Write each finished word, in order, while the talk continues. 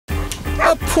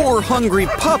poor hungry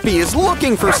puppy is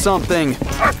looking for something.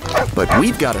 But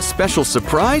we've got a special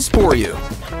surprise for you.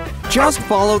 Just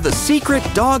follow the secret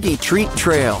doggy treat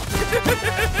trail.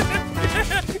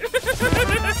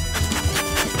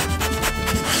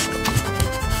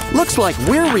 Looks like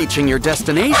we're reaching your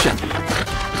destination.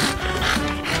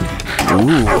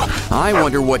 Ooh, I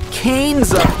wonder what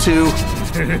Kane's up to.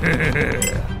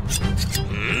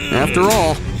 After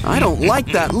all, I don't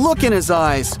like that look in his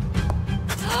eyes.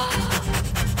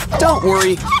 Don't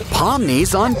worry,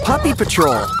 Pomni's on puppy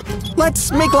patrol.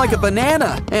 Let's make like a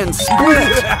banana and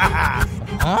split.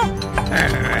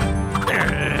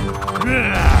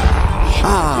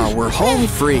 Ah, we're home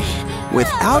free,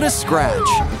 without a scratch.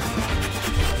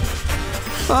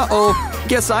 Uh-oh,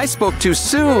 guess I spoke too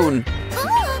soon.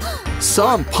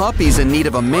 Some puppy's in need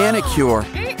of a manicure.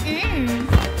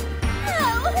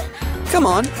 Come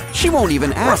on, she won't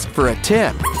even ask for a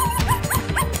tip.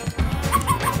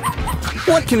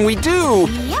 What can we do?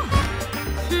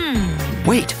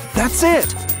 Wait, that's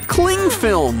it! Cling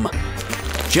film!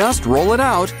 Just roll it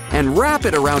out and wrap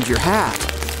it around your hat.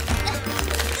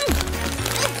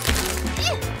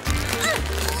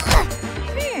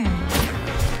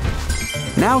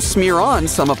 Now smear on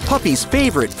some of Puppy's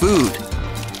favorite food.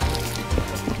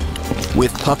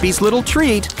 With Puppy's little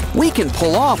treat, we can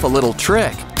pull off a little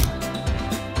trick.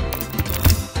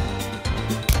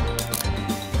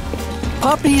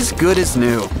 Puppy's good as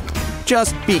new.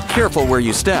 Just be careful where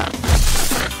you step.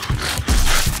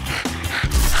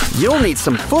 You'll need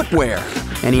some footwear.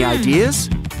 Any ideas?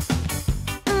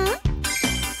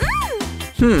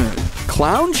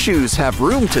 Clown shoes have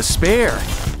room to spare.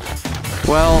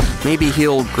 Well, maybe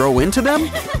he'll grow into them?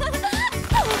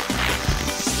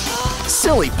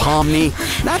 Silly Pomni,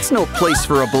 that's no place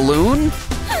for a balloon.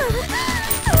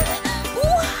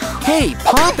 Hey,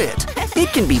 pop it!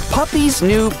 It can be Puppy's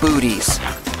new booties.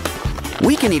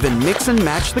 We can even mix and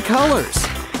match the colors.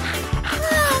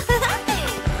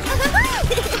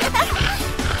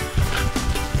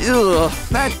 Ugh,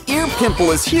 that ear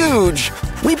pimple is huge.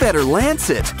 We better lance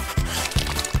it.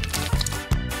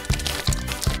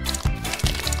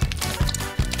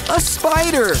 A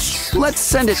spider! Let's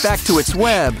send it back to its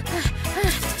web.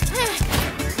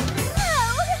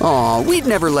 Aw, we'd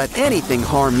never let anything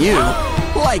harm you.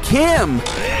 Like him!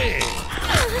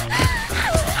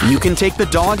 You can take the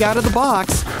dog out of the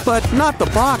box, but not the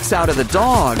box out of the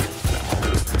dog.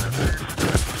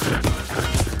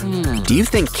 Do you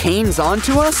think Kane's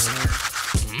onto us?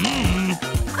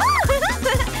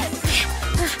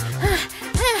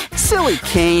 Silly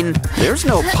Kane, there's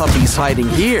no puppies hiding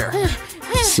here.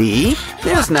 See?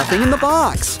 There's nothing in the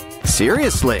box.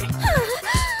 Seriously.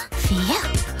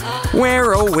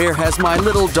 Where, oh, where has my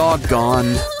little dog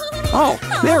gone? Oh,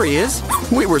 there he is.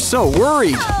 We were so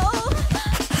worried.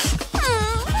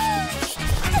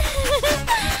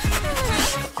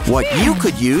 What you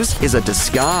could use is a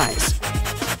disguise.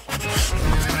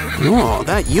 Oh,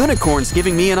 that unicorn's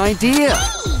giving me an idea.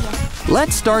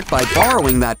 Let's start by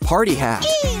borrowing that party hat.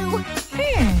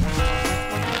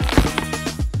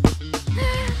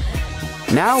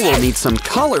 Now we'll need some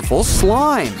colorful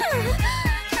slime.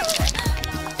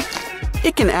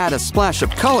 It can add a splash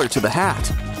of color to the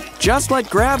hat. Just let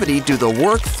gravity do the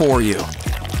work for you.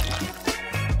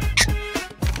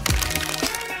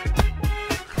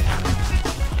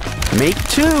 Make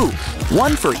two,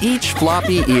 one for each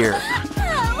floppy ear.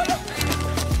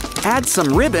 Add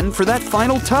some ribbon for that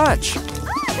final touch.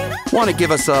 Want to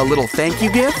give us a little thank you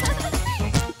gift?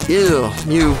 Ew,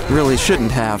 you really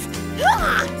shouldn't have.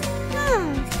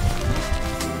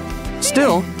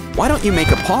 Still, why don't you make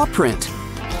a paw print?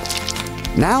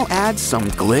 Now add some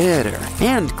glitter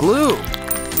and glue.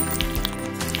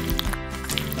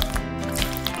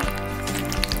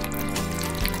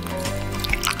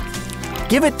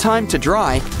 Give it time to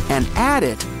dry and add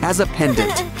it as a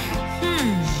pendant.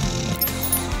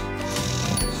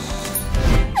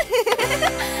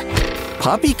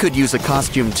 Puppy could use a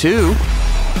costume too.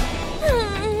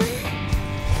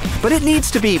 But it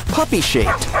needs to be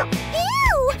puppy-shaped.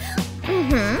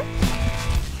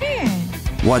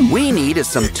 What we need is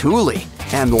some tule,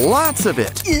 and lots of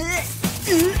it.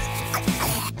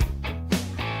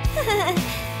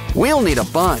 We'll need a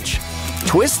bunch.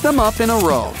 Twist them up in a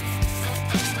row.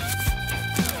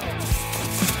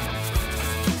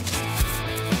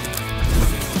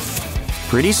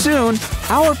 Pretty soon,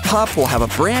 our pup will have a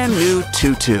brand new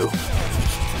tutu.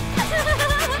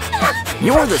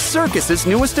 You're the circus's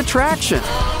newest attraction.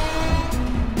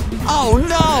 Oh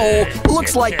no!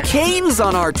 Looks like Kane's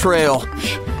on our trail.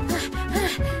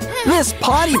 This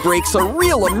potty break's a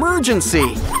real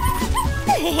emergency.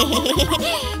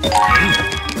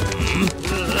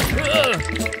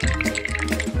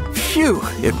 Phew,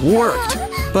 it worked.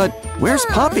 But where's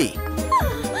Puppy?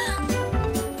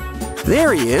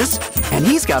 There he is, and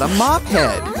he's got a mop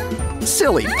head.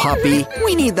 Silly Puppy,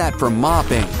 we need that for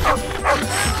mopping.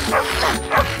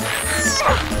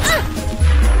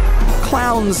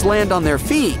 Clowns land on their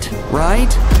feet, right?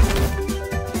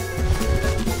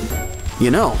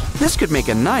 You know, this could make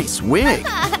a nice wig.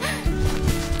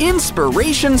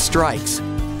 Inspiration strikes.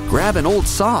 Grab an old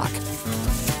sock.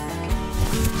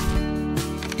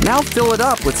 Now fill it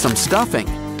up with some stuffing.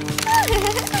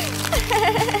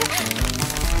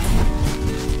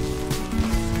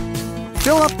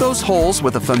 Fill up those holes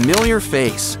with a familiar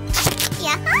face.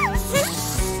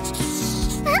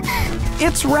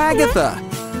 It's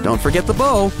Ragatha. Don't forget the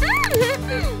bow.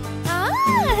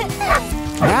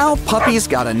 Now Puppy's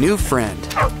got a new friend.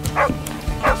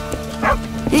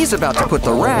 He's about to put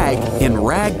the rag in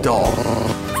Ragdoll.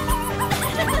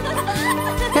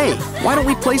 Hey, why don't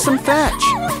we play some fetch?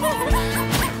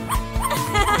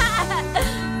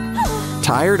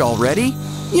 Tired already?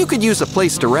 You could use a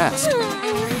place to rest.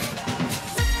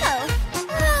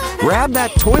 Grab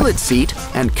that toilet seat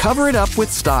and cover it up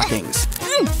with stockings.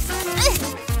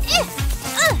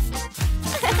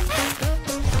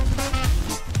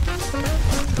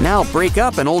 Now break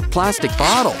up an old plastic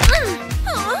bottle.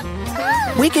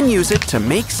 We can use it to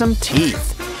make some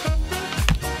teeth.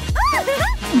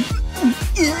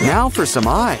 Now for some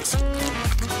eyes.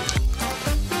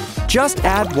 Just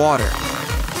add water.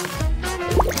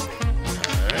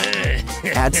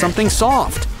 Add something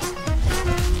soft.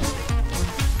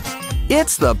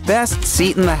 It's the best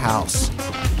seat in the house.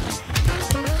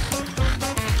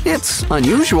 It's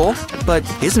unusual, but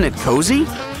isn't it cozy?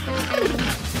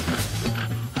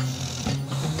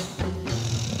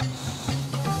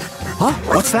 Huh?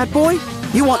 What's that, boy?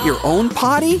 You want your own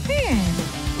potty?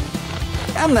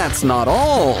 And that's not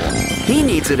all. He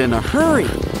needs it in a hurry.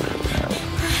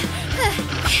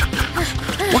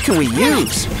 What can we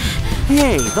use?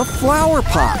 Hey, the flower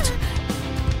pot.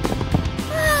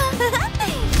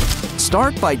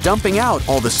 Start by dumping out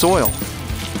all the soil.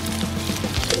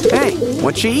 Hey,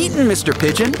 what you eating, Mr.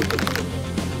 Pigeon?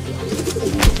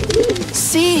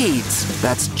 Seeds!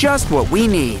 That's just what we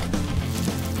need.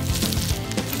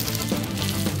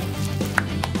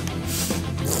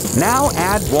 Now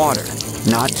add water.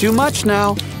 Not too much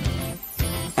now.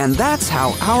 And that's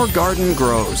how our garden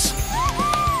grows.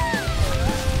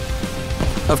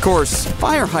 Of course,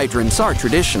 fire hydrants are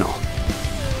traditional.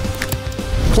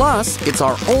 Plus, it's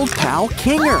our old pal,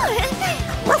 Kinger.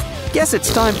 Guess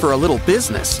it's time for a little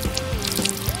business.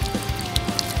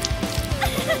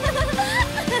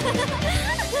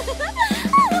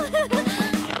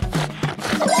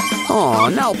 Aw,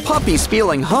 now Puppy's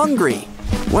feeling hungry.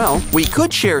 Well, we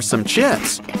could share some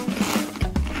chips.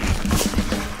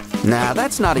 Nah,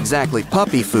 that's not exactly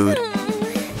puppy food.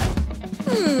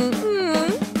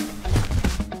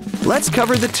 Let's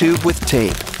cover the tube with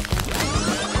tape.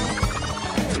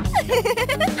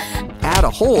 Add a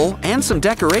hole and some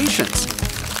decorations.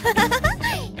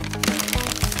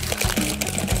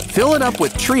 Fill it up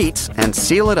with treats and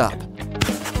seal it up.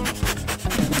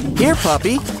 Here,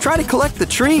 Puppy, try to collect the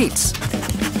treats.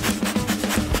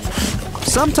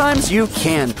 Sometimes you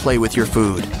can play with your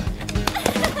food.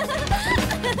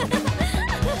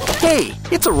 Hey,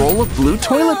 it's a roll of blue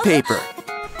toilet paper.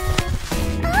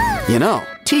 You know,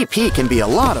 TP can be a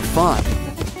lot of fun,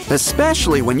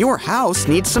 especially when your house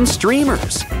needs some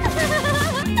streamers.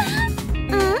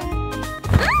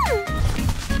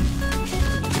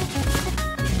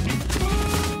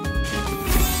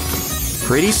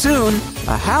 Pretty soon,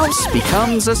 a house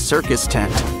becomes a circus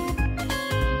tent.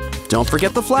 Don't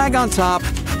forget the flag on top.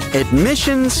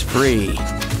 Admission's free.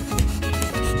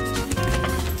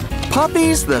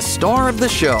 Puppy's the star of the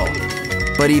show,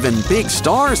 but even big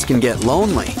stars can get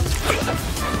lonely.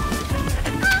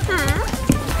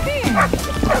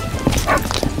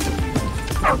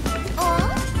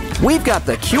 We've got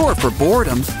the cure for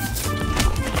boredom.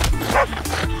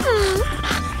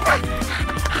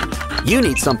 You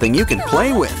need something you can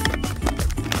play with.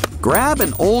 Grab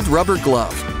an old rubber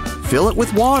glove. Fill it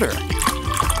with water.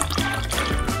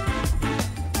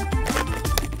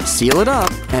 Seal it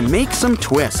up and make some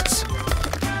twists.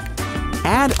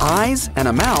 Add eyes and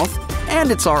a mouth,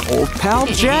 and it's our old pal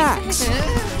Jax.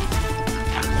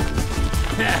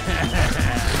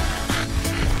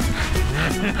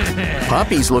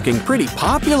 Puppy's looking pretty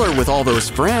popular with all those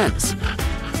friends.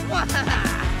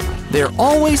 They're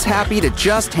always happy to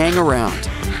just hang around.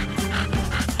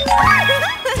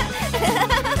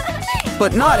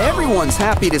 But not everyone's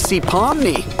happy to see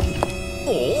Pomni.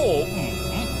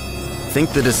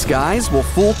 Think the disguise will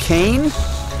fool Kane?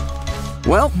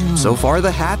 Well, so far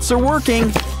the hats are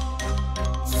working.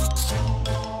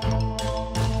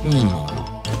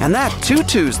 And that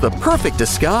tutu's the perfect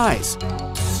disguise.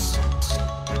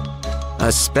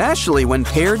 Especially when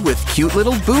paired with cute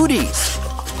little booties.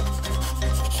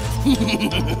 We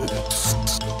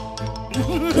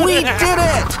did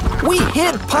it! We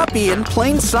hid Puppy in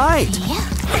plain sight.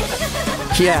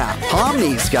 Yeah,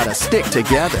 Pomni's gotta stick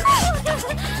together.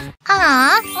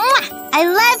 Aw, I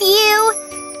love you!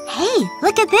 Hey,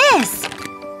 look at this!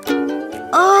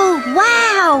 Oh,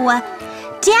 wow!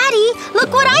 Daddy,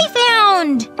 look what I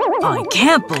found! I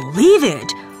can't believe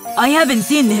it! I haven't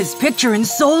seen his picture in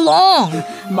so long!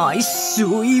 My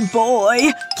sweet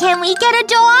boy! Can we get a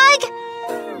dog?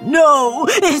 No!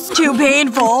 It's too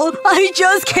painful! I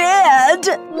just can't!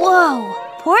 Whoa,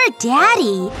 poor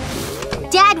Daddy.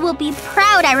 Dad will be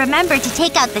proud I remembered to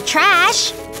take out the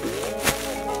trash.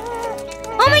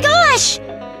 Oh my gosh!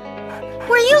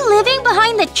 Were you living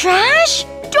behind the trash?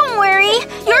 Don't worry,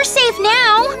 you're safe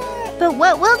now. But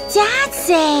what will Dad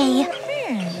say?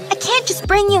 I can't just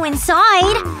bring you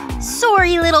inside.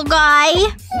 Sorry, little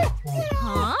guy.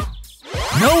 Huh?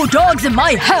 No dogs in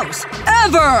my house!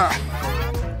 Ever!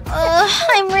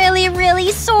 I'm really,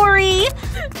 really sorry.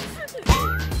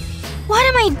 What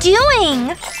am I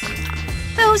doing?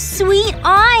 Those sweet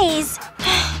eyes.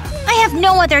 I have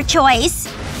no other choice.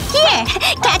 Here,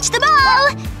 catch the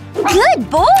ball! Good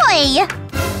boy!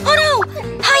 Oh no!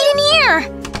 Hide in here!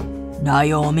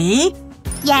 Naomi?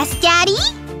 Yes, Daddy?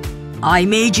 I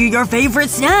made you your favorite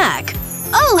snack.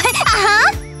 Oh,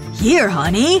 uh-huh. Here,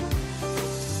 honey.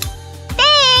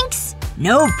 Thanks!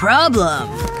 No problem.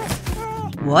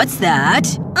 What's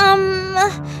that?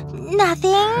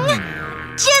 Nothing.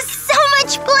 Just so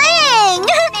much bling!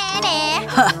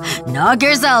 Knock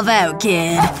yourself out,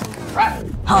 kid.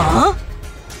 Huh?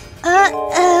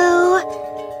 Uh-oh.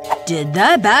 Did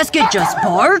that basket just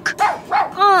bark?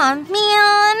 Aw,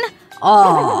 man.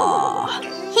 Aww.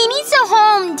 He needs a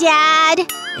home,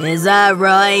 Dad. Is that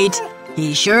right?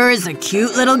 He sure is a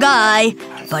cute little guy,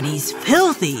 but he's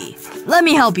filthy. Let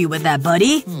me help you with that,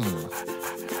 buddy.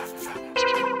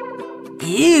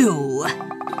 Ew.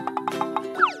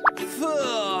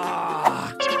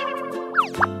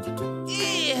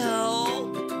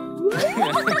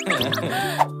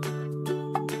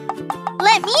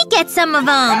 Let me get some of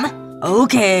them.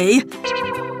 Okay.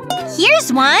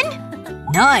 Here's one.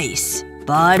 Nice.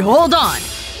 But hold on.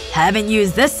 Haven't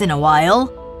used this in a while.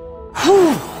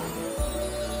 Whew.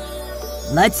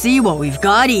 Let's see what we've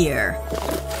got here.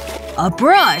 A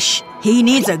brush. He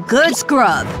needs a good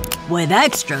scrub. With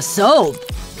extra soap.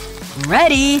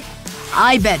 Ready?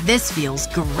 I bet this feels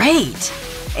great.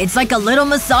 It's like a little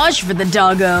massage for the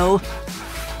doggo.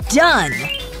 Done.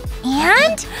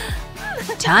 And?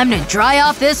 Time to dry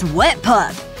off this wet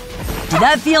pup. Did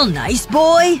that feel nice,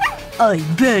 boy? I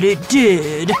bet it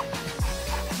did.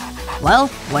 Well,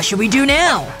 what should we do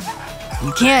now?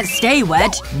 You can't stay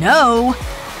wet, no.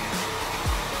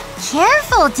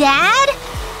 Careful, Dad.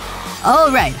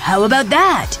 Alright, how about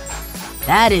that?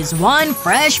 That is one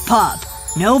fresh pup.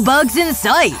 No bugs in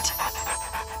sight.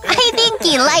 I think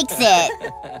he likes it.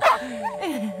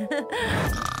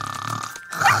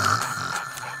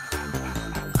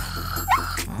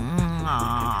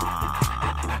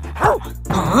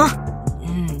 Huh?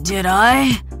 Did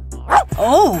I?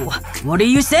 Oh! What are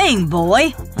you saying,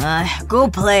 boy? Go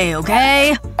play,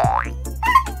 okay?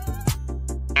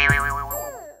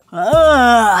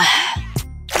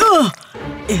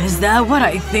 Is that what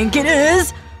I think it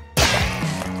is?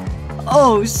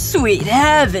 Oh, sweet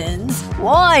heavens.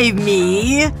 Why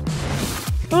me?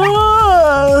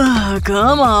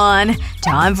 Come on.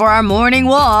 Time for our morning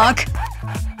walk.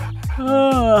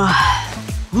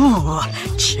 Ooh,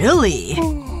 chilly.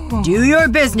 Do your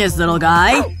business, little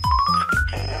guy.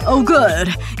 Oh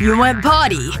good. You went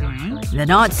potty. The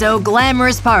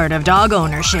not-so-glamorous part of dog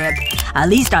ownership. At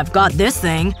least I've got this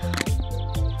thing.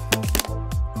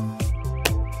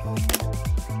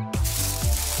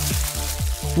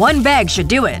 One bag should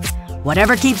do it.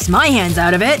 Whatever keeps my hands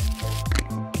out of it.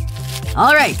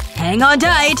 Alright, hang on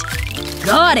tight.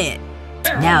 Got it.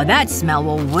 Now that smell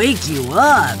will wake you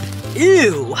up.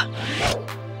 Ew.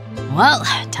 Well,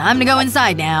 time to go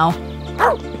inside now.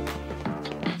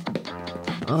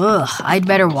 Ugh, I'd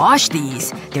better wash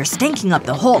these. They're stinking up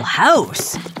the whole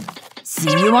house. See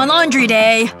you on laundry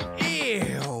day.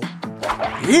 Ew.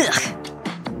 Ugh.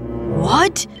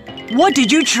 What? What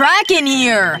did you track in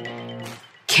here?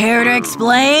 Care to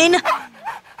explain?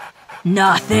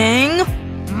 Nothing?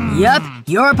 Yep,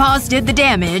 your paws did the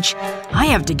damage. I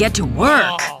have to get to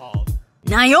work.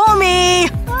 Naomi!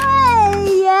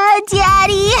 Yeah,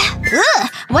 Daddy. Ugh,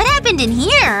 what happened in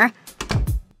here?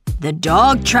 The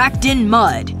dog tracked in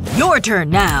mud. Your turn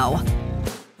now.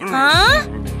 Huh?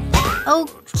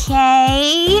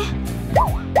 Okay…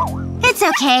 It's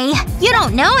okay. You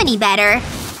don't know any better.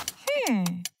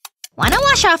 Wanna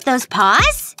wash off those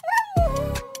paws?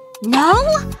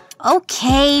 No?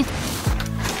 Okay.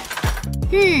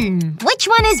 Which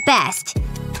one is best?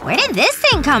 Where did this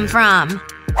thing come from?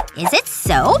 Is it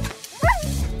soap?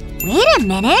 Wait a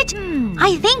minute.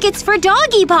 I think it's for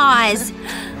doggy paws.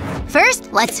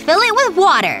 First, let's fill it with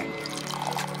water.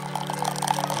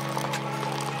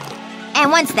 And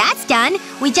once that's done,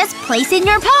 we just place it in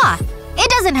your paw. It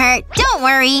doesn't hurt. Don't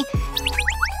worry.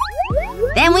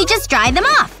 Then we just dry them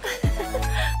off.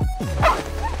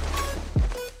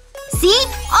 See?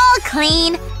 All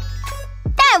clean.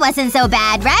 That wasn't so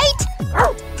bad, right?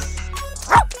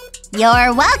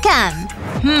 You're welcome.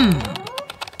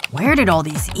 Where did all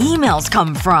these emails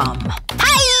come from?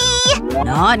 Hi!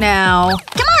 Not now.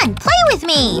 Come on, play with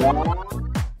me!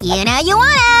 You know you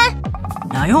wanna!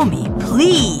 Naomi,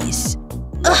 please.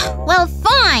 Ugh, well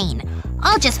fine.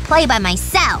 I'll just play by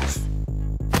myself.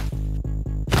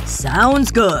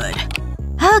 Sounds good.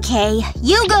 Okay,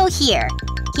 you go here.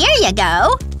 Here you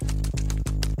go.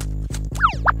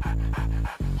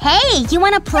 Hey, you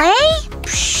wanna play?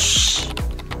 Psh.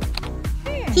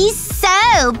 He's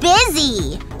so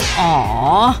busy.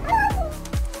 Aww.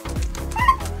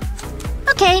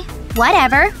 Okay,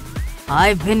 whatever.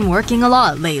 I've been working a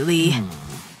lot lately.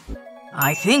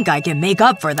 I think I can make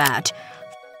up for that.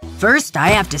 First, I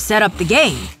have to set up the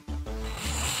game.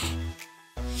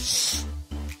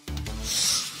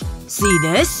 See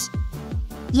this?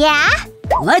 Yeah?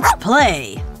 Let's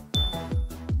play.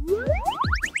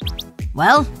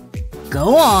 Well,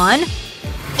 go on.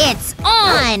 It's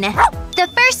on! The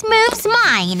first move's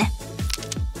mine.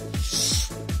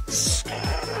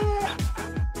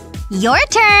 Your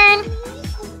turn.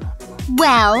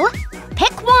 Well,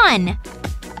 pick one.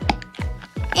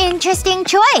 Interesting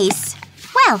choice.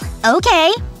 Well,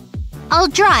 okay. I'll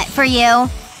draw it for you.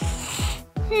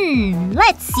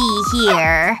 Let's see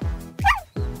here.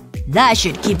 That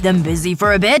should keep them busy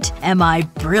for a bit. Am I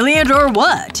brilliant or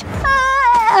what?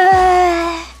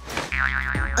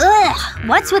 Ugh,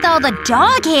 what's with all the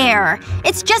dog hair?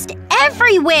 It's just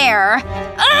everywhere!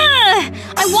 Ugh!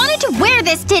 I wanted to wear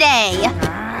this today!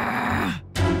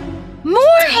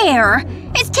 More hair!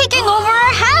 It's taking over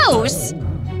our house!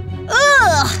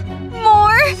 Ugh!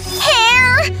 More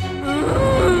hair!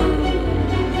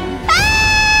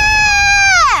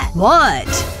 Ah! What?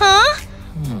 Huh?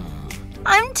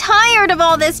 I'm tired of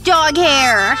all this dog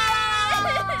hair.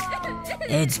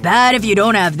 It's bad if you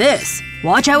don't have this.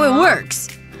 Watch how it works.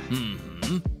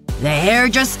 The hair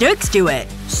just sticks to it.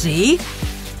 See?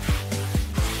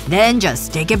 Then just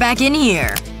stick it back in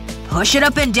here. Push it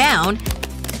up and down.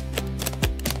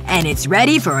 And it's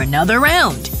ready for another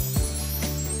round.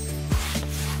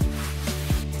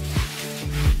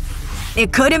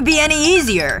 It couldn't be any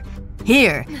easier.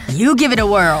 Here, you give it a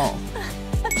whirl.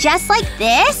 Just like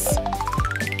this?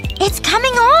 It's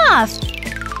coming off!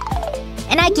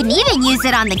 And I can even use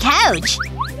it on the couch.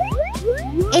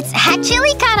 It's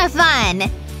actually kind of fun.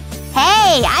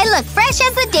 Hey, I look fresh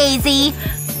as a daisy.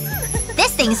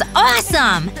 This thing's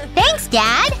awesome! Thanks,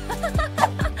 Dad!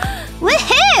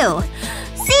 Woohoo!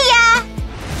 See ya!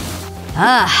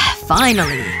 Ah,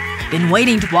 finally. Been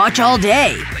waiting to watch all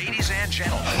day. Ladies and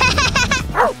gentlemen.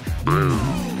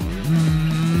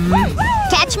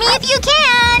 Catch me if you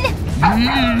can!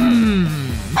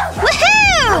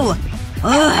 Woohoo!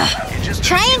 Ugh.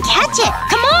 Try and catch it!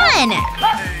 Come on!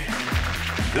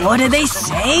 What did they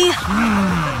say?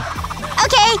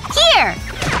 Okay, here!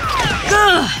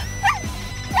 Ugh.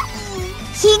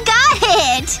 He got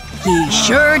it! He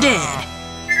sure did.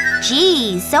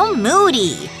 Geez, so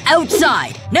moody.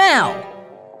 Outside, now!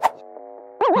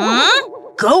 Huh?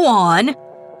 Go on.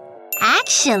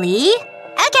 Actually…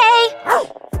 Okay.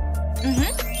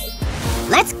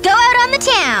 Let's go out on the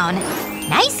town.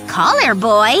 Nice collar,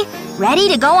 boy. Ready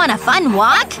to go on a fun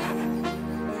walk?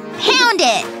 Pound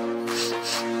it!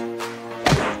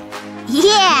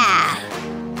 Yeah!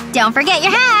 Don't forget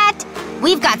your hat!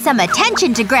 We've got some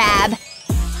attention to grab.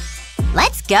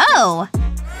 Let's go!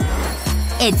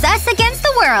 It's us against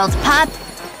the world, pup.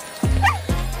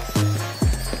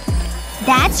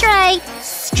 That's right.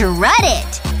 Strut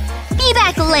it. Be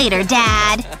back later,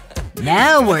 Dad.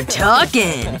 Now we're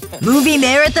talking. Movie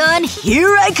marathon,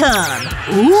 here I come.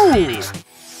 Ooh.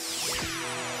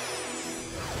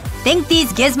 Think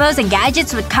these gizmos and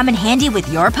gadgets would come in handy with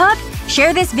your pup?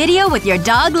 Share this video with your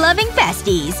dog-loving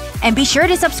besties. And be sure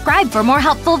to subscribe for more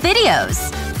helpful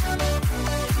videos.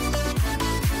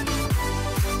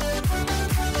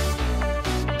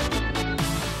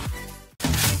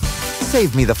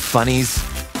 Save me the funnies.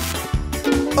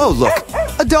 Oh, look,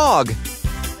 a dog.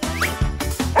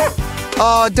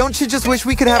 Don't you just wish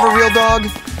we could have a real dog?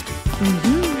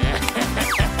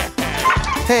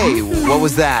 Hey, what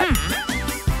was that?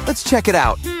 Let's check it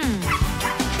out.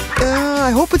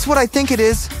 I hope it's what I think it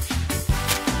is.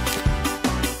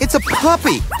 It's a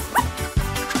puppy.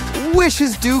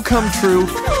 Wishes do come true.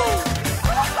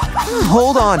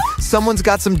 Hold on, someone's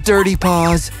got some dirty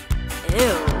paws.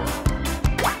 Ew.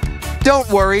 Don't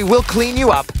worry, we'll clean you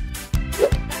up.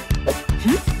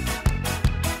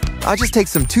 I'll just take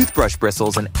some toothbrush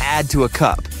bristles and add to a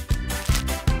cup.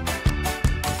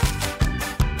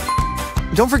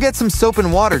 Don't forget some soap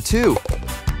and water, too.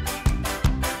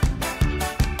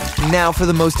 Now for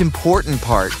the most important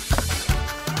part.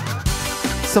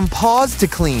 Some paws to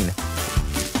clean.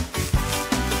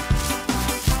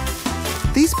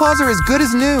 These paws are as good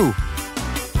as new.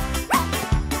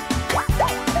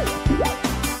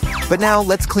 But now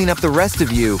let's clean up the rest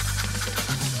of you.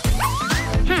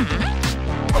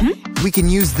 We can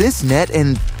use this net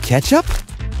and ketchup?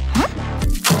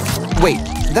 Wait,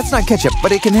 that's not ketchup,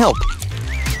 but it can help.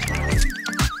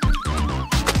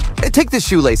 Take this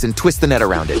shoelace and twist the net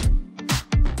around it.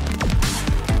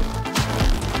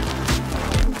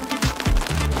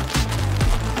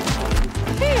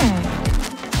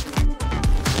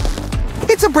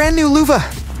 It's a brand new loofah.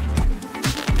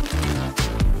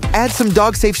 Add some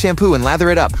dog-safe shampoo and lather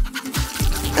it up.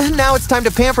 Now it's time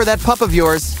to pamper that pup of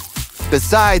yours.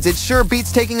 Besides, it sure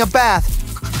beats taking a bath.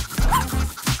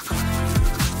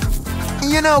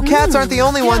 You know, cats aren't the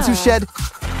only ones who shed.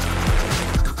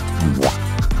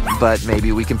 But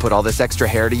maybe we can put all this extra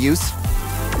hair to use.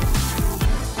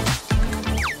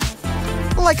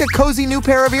 Like a cozy new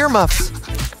pair of earmuffs.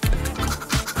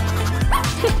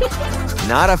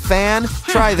 Not a fan?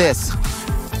 Try this.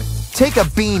 Take a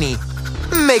beanie,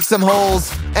 make some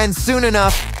holes, and soon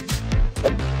enough,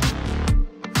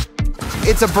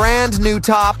 it's a brand new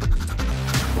top,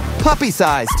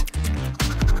 puppy-sized.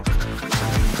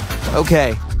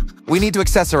 Okay, we need to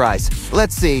accessorize.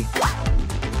 Let's see.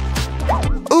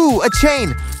 Ooh, a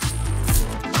chain!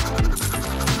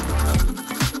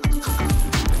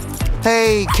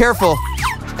 Hey, careful.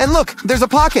 And look, there's a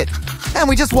pocket. And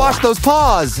we just washed those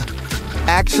paws.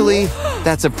 Actually,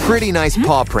 that's a pretty nice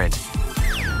paw print.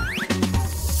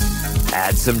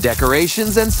 Add some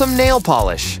decorations and some nail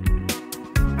polish.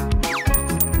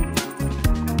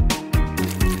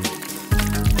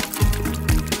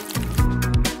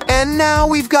 And now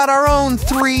we've got our own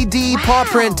 3D paw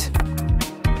print.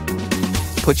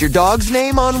 Put your dog's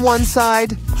name on one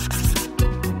side.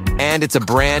 And it's a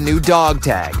brand new dog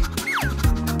tag.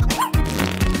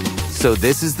 So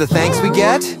this is the thanks we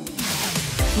get?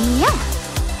 Yeah.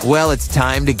 Well, it's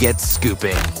time to get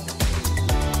scooping.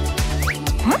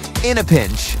 In a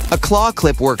pinch, a claw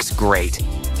clip works great.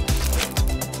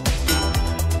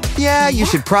 Yeah, you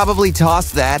should probably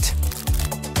toss that.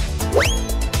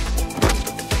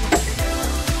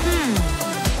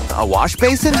 A wash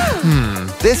basin?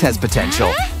 This has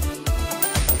potential.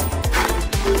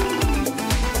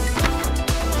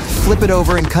 Flip it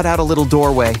over and cut out a little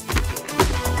doorway.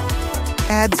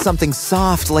 Add something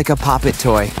soft like a Pop-It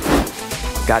toy.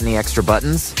 Got any extra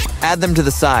buttons? Add them to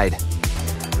the side.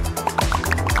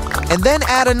 And then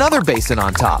add another basin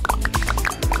on top.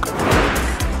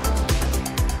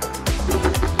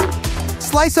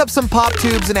 Slice up some pop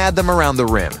tubes and add them around the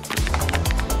rim.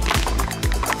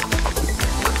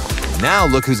 Now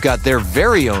look who's got their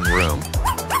very own room.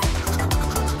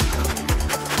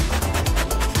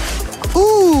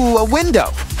 Ooh, a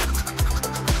window.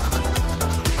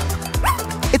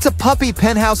 It's a puppy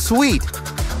penthouse suite.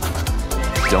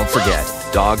 Don't forget,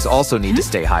 dogs also need to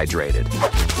stay hydrated.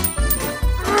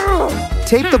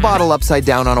 Tape the bottle upside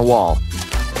down on a wall,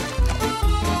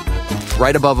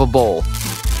 right above a bowl.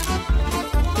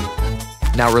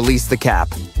 Now release the cap.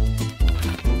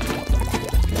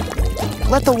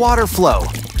 Let the water flow.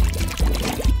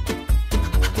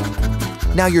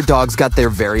 Now your dog's got their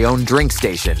very own drink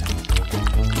station.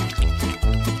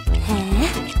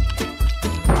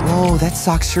 Oh, that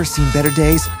sock's sure seen better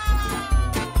days.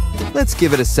 Let's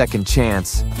give it a second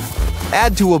chance.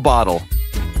 Add to a bottle.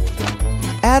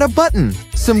 Add a button,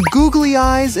 some googly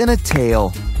eyes, and a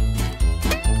tail.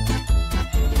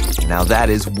 Now that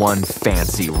is one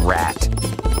fancy rat.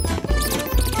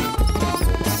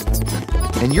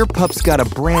 And your pup's got a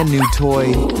brand new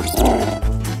toy.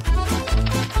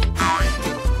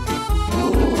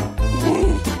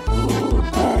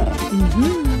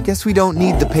 Guess we don't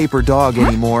need the paper dog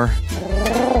anymore.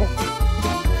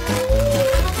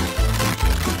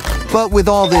 But with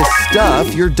all this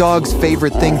stuff, your dog's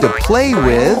favorite thing to play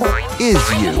with is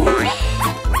you.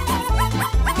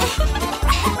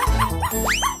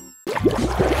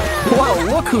 Well,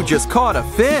 look who just caught a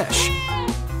fish.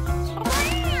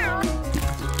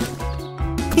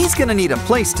 He's gonna need a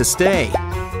place to stay.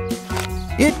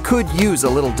 It could use a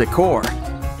little decor.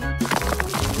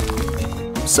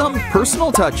 Some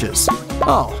personal touches.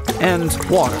 Oh, and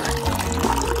water.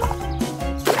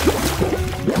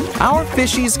 Our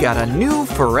fishie's got a new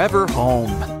forever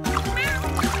home.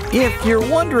 If you're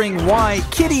wondering why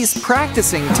Kitty's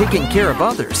practicing taking care of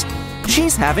others,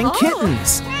 she's having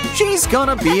kittens. She's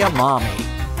gonna be a mommy.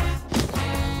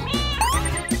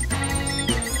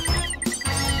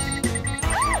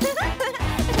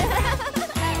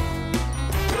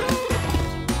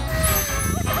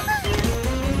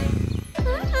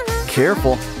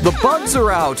 Careful, the bugs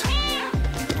are out.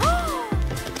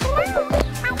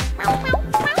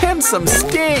 And some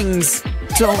stings.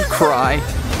 Don't cry.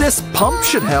 This pump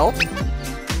should help.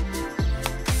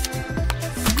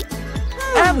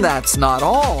 And that's not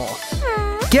all.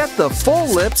 Get the full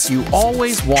lips you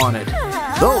always wanted.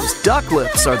 Those duck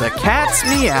lips are the cat's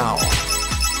meow.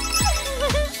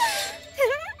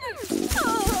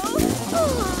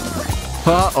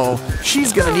 Uh-oh,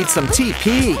 she's gonna need some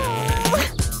TP.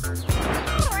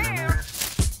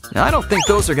 I don't think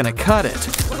those are gonna cut it.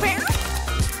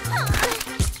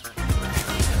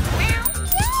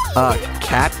 A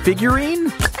cat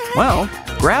figurine? Well,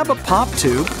 grab a pop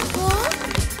tube.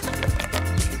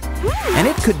 And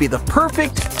it could be the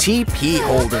perfect TP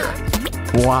holder.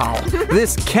 Wow,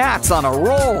 this cat's on a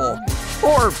roll.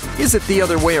 Or is it the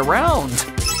other way around?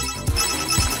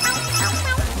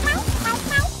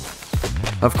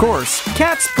 Of course,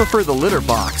 cats prefer the litter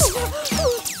box.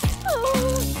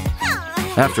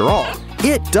 After all,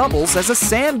 it doubles as a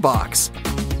sandbox.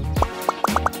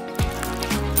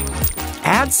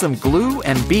 Add some glue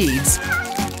and beads,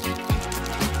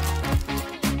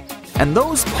 and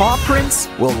those paw prints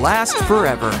will last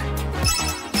forever.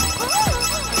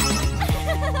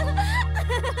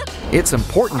 It's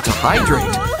important to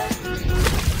hydrate.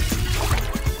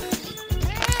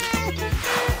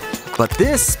 But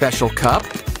this special cup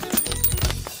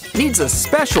needs a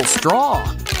special straw.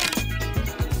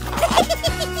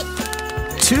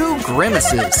 2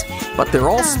 grimaces, but they're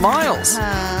all smiles.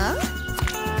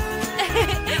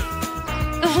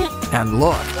 And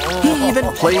look, he even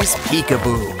plays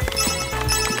peekaboo.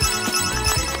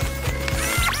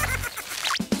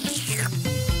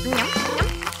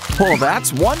 Well,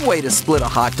 that's one way to split a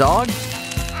hot dog.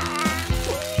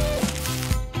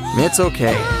 It's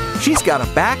okay. She's got a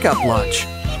backup lunch.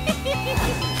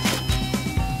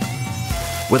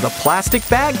 With a plastic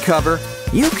bag cover,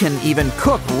 you can even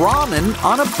cook ramen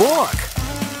on a book.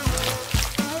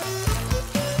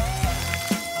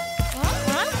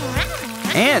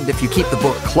 And if you keep the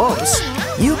book close,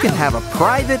 you can have a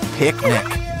private picnic.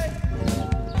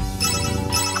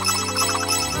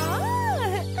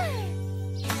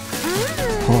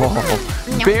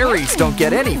 Oh, berries don't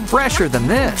get any fresher than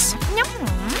this.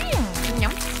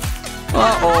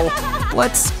 Uh-oh,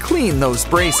 let's clean those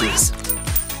braces.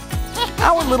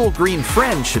 Our little green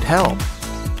friend should help.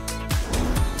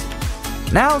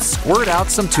 Now squirt out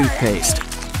some toothpaste.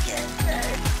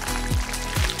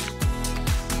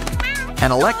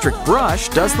 An electric brush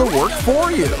does the work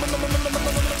for you.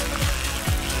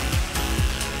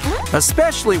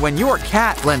 Especially when your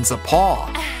cat lends a paw.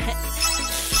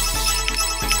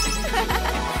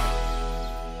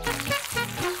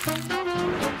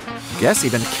 Guess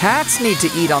even cats need to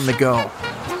eat on the go.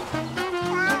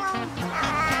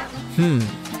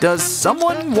 Does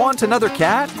someone want another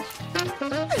cat?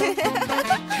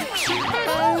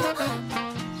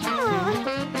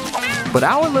 But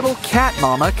our little cat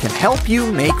mama can help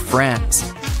you make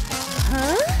friends.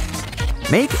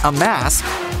 Make a mask.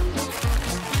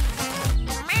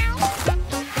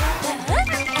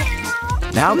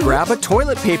 Now grab a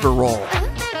toilet paper roll.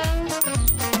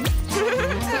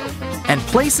 And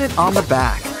place it on the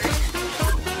back.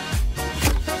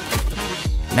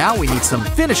 Now we need some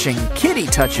finishing kitty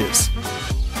touches.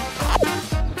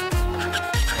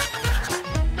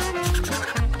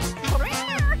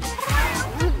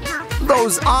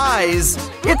 Those eyes!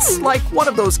 It's like one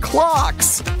of those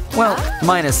clocks! Well,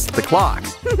 minus the clock.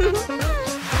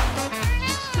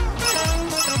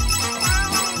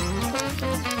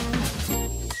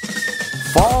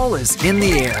 Fall is in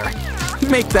the air.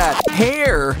 Make that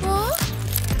hair!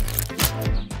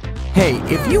 Hey,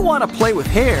 if you want to play with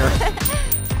hair,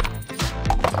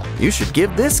 you should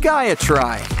give this guy a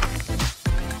try.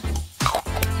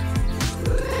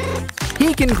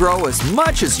 He can grow as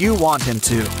much as you want him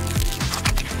to.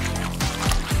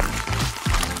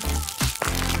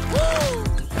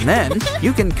 And then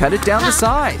you can cut it down to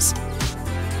size.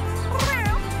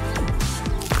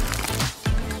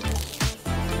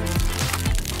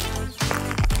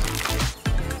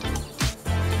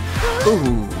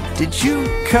 Ooh, did you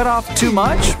cut off too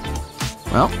much?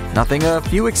 Well, nothing a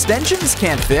few extensions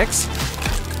can't fix.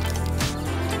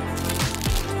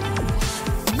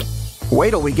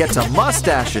 Wait till we get to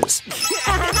mustaches.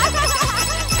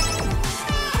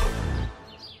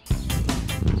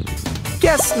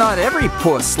 Guess not every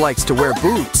puss likes to wear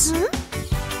boots.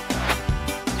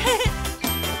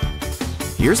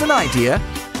 Here's an idea.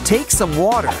 Take some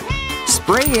water.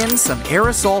 Spray in some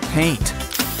aerosol paint.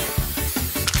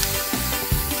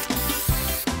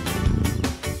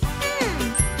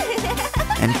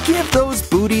 And give those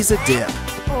booties a dip.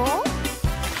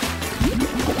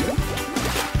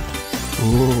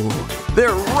 Ooh,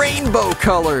 they're rainbow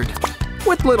colored,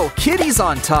 with little kitties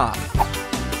on top.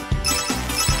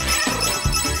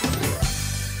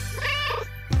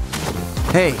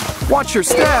 Hey, watch your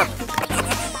step!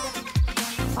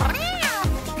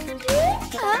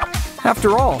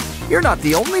 After all, you're not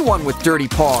the only one with dirty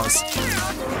paws.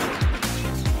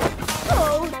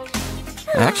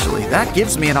 Actually, that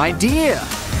gives me an idea.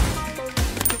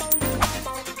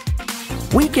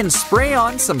 We can spray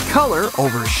on some color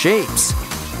over shapes.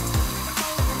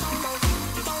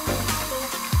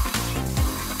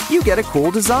 You get a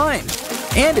cool design,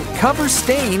 and it covers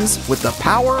stains with the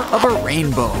power of a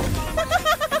rainbow.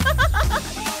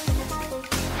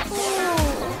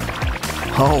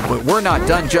 Oh, but we're not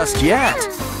done just yet.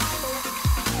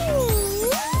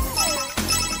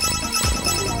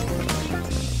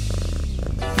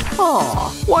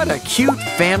 Aw, what a cute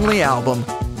family album.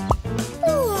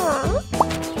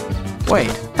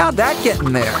 Wait, how'd that get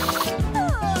in there?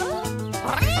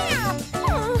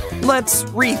 Let's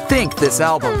rethink this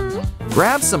album.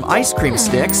 Grab some ice cream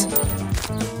sticks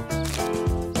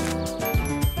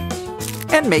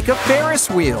and make a Ferris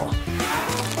wheel.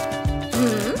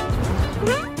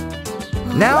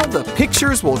 Now the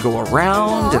pictures will go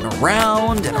around and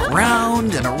around and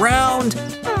around and around.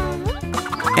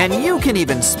 And you can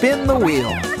even spin the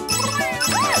wheel.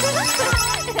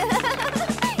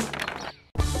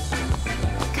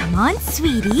 Come on,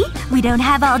 sweetie. We don't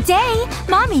have all day.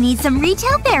 Mommy needs some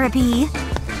retail therapy.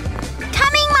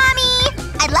 Coming, Mommy!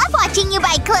 I love watching you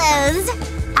buy clothes.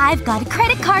 I've got a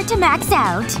credit card to max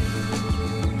out.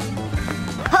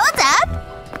 Hold up!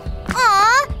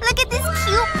 Aw, look at this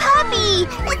cute puppy!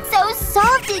 It's so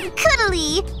soft and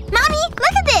cuddly! Mommy,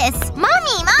 look at this! Mommy!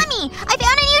 I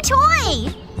found a new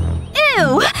toy!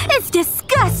 Ew! It's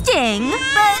disgusting!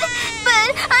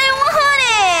 But I want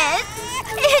it!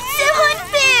 It's so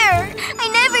unfair! I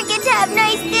never get to have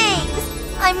nice things!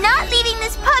 I'm not leaving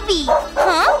this puppy!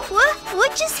 Huh?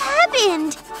 What just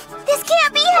happened? This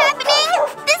can't be happening!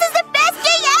 This is the best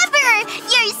day ever!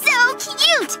 You're so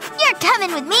cute! You're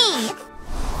coming with me!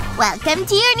 Welcome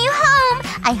to your new home!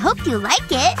 I hope you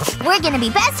like it! We're gonna be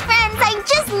best friends, I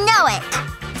just know it!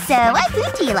 So, what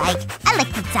food do you like? I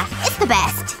like pizza. It's the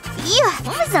best. Ew,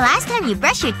 when was the last time you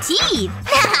brushed your teeth?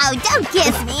 No, don't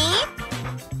kiss me!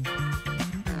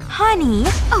 Honey,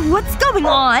 what's going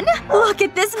on? Look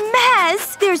at this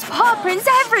mess! There's paw prints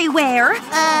everywhere!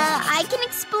 I can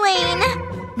explain.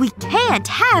 We can't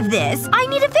have this! I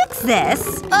need to fix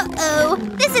this! Uh-oh.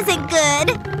 This isn't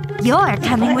good. You're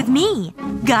coming with me.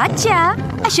 Gotcha!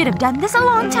 I should have done this a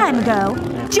long time ago.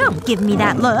 Don't give me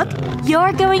that look.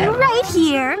 You're going right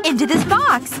here, into this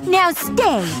box. Now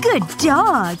stay. Good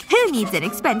dog. Who needs an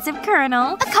expensive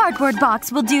kernel? A cardboard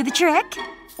box will do the trick.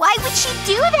 Why would she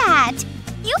do that?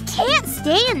 You can't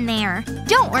stay in there.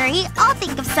 Don't worry, I'll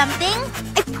think of something.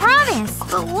 I promise.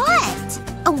 But what?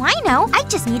 Oh, I know. I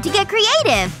just need to get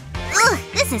creative. Ugh,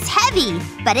 this is heavy.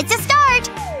 But it's a start.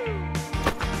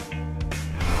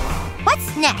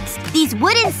 What's next? These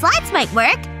wooden slats might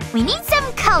work. We need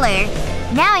some color.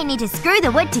 Now I need to screw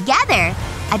the wood together.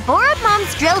 I borrowed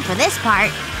Mom's drill for this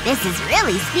part. This is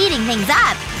really speeding things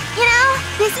up. You know,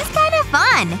 this is kind of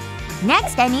fun.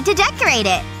 Next, I need to decorate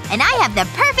it. And I have the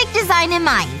perfect design in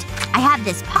mind. I have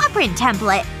this paw print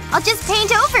template. I'll just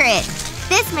paint over it.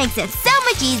 This makes it so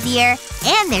much easier.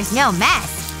 And there's no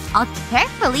mess. I'll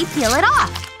carefully peel it off.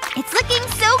 It's looking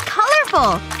so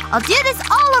colorful. I'll do this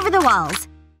all over the walls.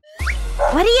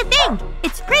 What do you think?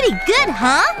 It's pretty good,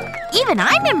 huh? Even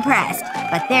I'm impressed.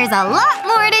 But there's a lot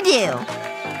more to do.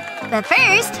 But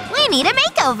first, we need a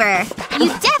makeover. You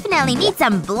definitely need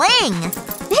some bling.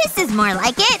 This is more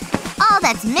like it. All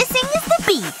that's missing is the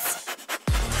beats.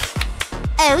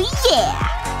 Oh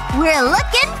yeah! We're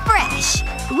looking fresh!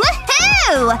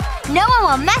 Woohoo! No one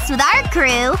will mess with our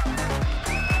crew!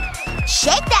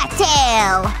 Shake that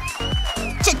tail!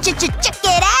 Check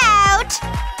it out!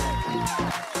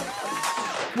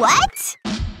 What?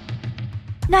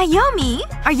 Naomi,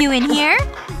 are you in here?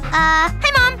 Hi,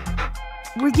 Mom.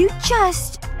 Were you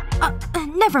just…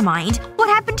 never mind. What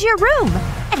happened to your room?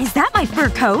 And is that my fur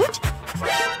coat?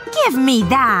 Give me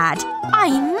that! I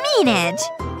mean it!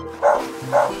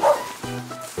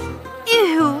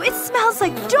 Ew, it smells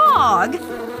like dog!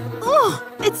 Ugh,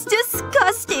 it's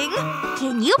disgusting!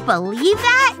 Can you believe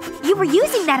that? You were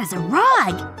using that as a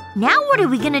rug. Now what are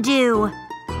we gonna do?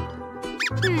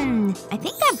 I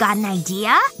think I've got an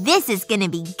idea. This is gonna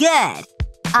be good.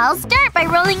 I'll start by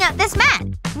rolling out this mat.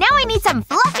 Now I need some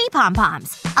fluffy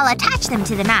pom-poms. I'll attach them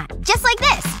to the mat, just like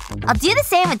this. I'll do the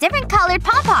same with different colored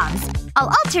pom-poms. I'll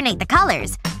alternate the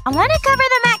colors. I want to cover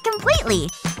the mat completely.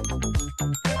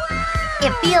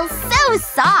 It feels so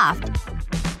soft.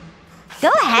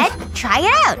 Go ahead, try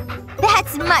it out.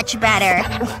 That's much better.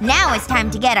 Now it's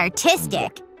time to get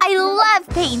artistic. I love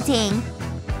painting.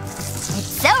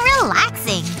 It's so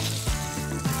relaxing.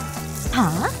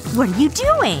 Huh? What are you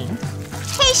doing?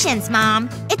 Patience, Mom.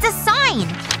 It's a sign.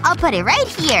 I'll put it right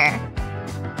here.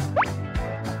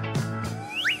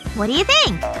 What do you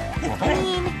think? I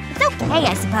mean, it's okay,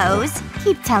 I suppose.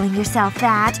 Keep telling yourself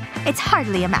that. It's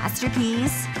hardly a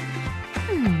masterpiece.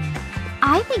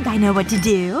 I think I know what to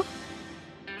do.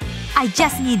 I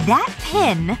just need that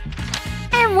pin.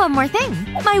 And one more thing.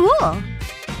 My wool.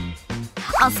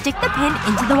 I'll stick the pin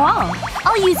into the wall.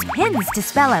 I'll use pins to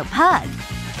spell out pug.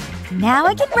 Now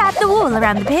I can wrap the wool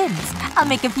around the pins. I'll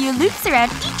make a few loops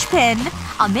around each pin.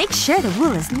 I'll make sure the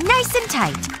wool is nice and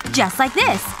tight. Just like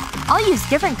this. I'll use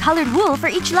different colored wool for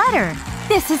each letter.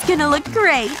 This is gonna look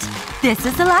great. This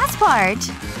is the last part.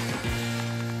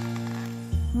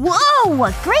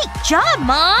 Whoa! Great job,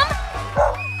 Mom!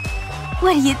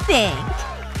 What do you think?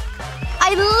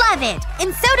 I love it!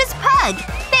 And so does Pug!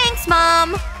 Thanks,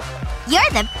 Mom! You're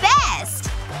the best!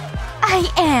 I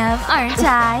am, aren't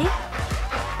I?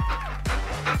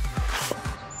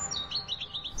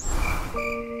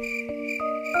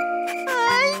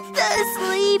 I'm so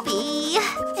sleepy.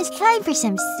 It's time for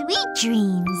some sweet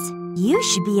dreams. You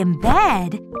should be in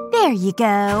bed. There you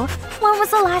go. When was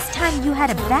the last time you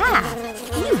had a bath?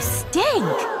 You stink.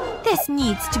 This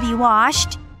needs to be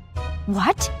washed.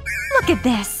 What? Look at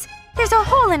this. There's a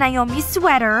hole in Naomi's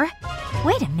sweater.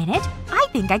 Wait a minute. I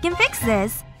think I can fix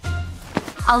this.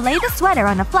 I'll lay the sweater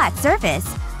on a flat surface.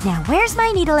 Now where's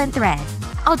my needle and thread?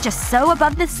 I'll just sew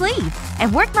above the sleeve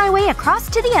and work my way across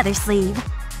to the other sleeve.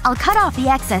 I'll cut off the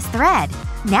excess thread.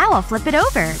 Now I'll flip it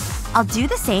over. I'll do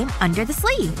the same under the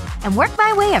sleeve and work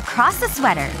my way across the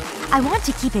sweater. I want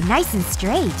to keep it nice and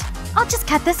straight. I'll just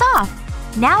cut this off.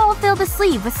 Now I'll fill the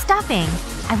sleeve with stuffing.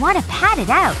 I want to pad it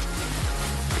out.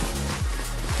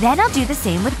 Then I'll do the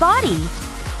same with body.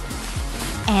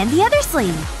 And the other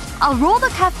sleeve. I'll roll the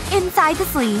cuff inside the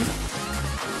sleeve.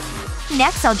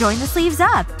 Next I'll join the sleeves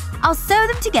up. I'll sew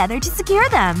them together to secure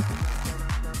them.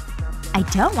 I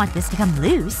don't want this to come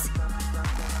loose.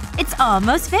 It's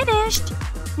almost finished.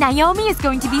 Naomi is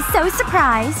going to be so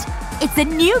surprised. It's a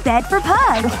new bed for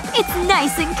Pug. It's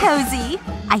nice and cozy.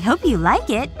 I hope you like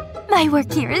it. My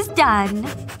work here is done.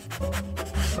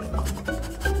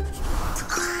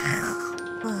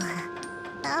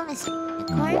 Oh, Mr.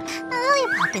 Unicorn, a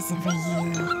lollipop isn't for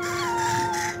you.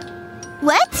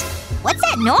 What? What's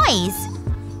that noise?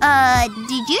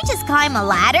 Did you just climb a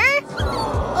ladder?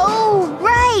 Oh,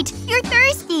 right! You're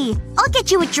thirsty! I'll get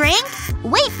you a drink.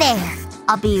 Wait there.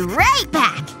 I'll be right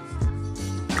back.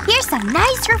 Here's some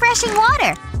nice, refreshing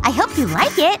water. I hope you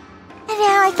like it. And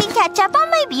now I can catch up on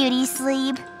my beauty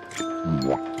sleep.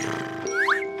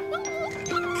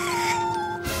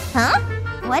 Huh?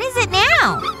 What is it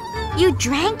now? You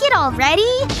drank it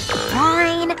already?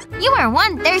 Fine. You are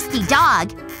one thirsty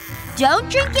dog. Don't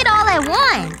drink it all at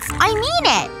once. I mean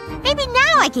it. Maybe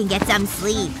now I can get some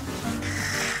sleep.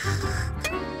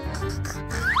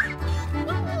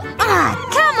 Ah,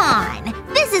 come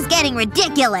on! This is getting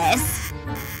ridiculous.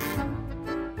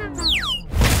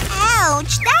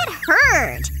 Ouch, that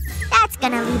hurt. That's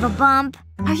gonna leave a bump.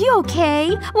 Are you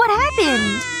okay? What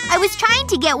happened? I was trying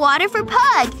to get water for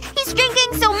Pug. He's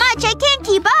drinking so much I can't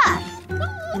keep up.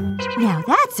 Now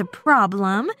that's a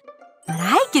problem. But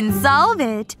I can solve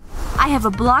it. I have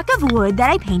a block of wood that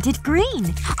I painted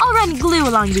green. I'll run glue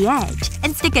along the edge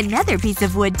and stick another piece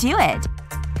of wood to it.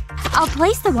 I'll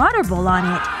place the water bowl on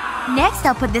it. Next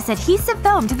I'll put this adhesive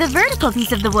foam to the vertical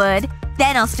piece of the wood.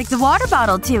 Then I'll stick the water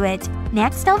bottle to it.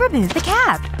 Next I'll remove the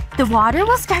cap. The water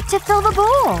will start to fill the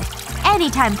bowl.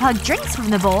 Anytime Pug drinks from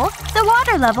the bowl, the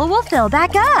water level will fill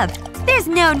back up. There's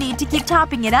no need to keep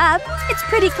topping it up. It's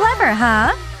pretty clever,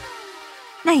 huh?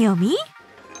 Naomi?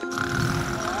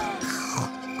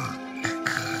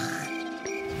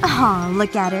 Aw,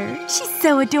 look at her. She's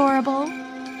so adorable.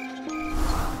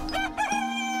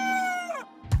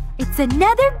 It's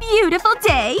another beautiful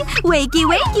day. Wakey,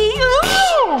 wakey.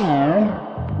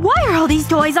 Why are all these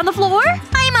toys on the floor?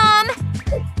 Hi, Mom.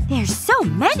 There's so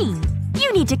many.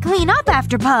 You need to clean up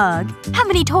after Pug. How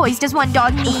many toys does one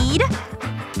dog need?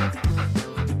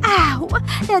 Ow!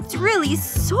 That's really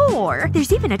sore.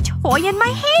 There's even a toy in my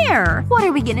hair. What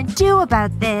are we gonna do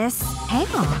about this? Hang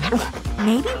on.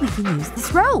 Maybe we can use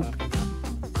this rope.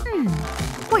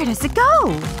 Where does it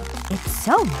go? It's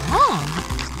so long.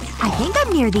 I think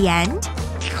I'm near the end.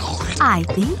 I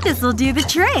think this'll do the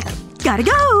trick. Gotta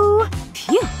go!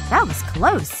 Phew, that was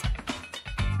close.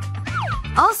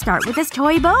 I'll start with this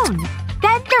toy bone.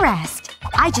 Then the rest.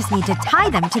 I just need to tie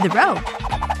them to the rope.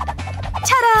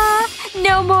 Ta-da!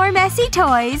 No more messy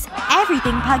toys.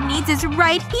 Everything Pug needs is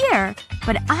right here.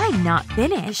 But I'm not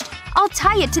finished. I'll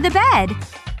tie it to the bed.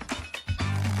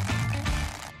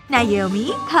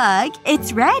 Naomi, Pug,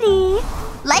 it's ready.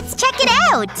 Let's check it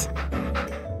out!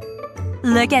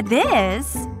 Look at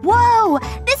this. Whoa!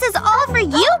 This is all for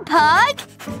you, Pug!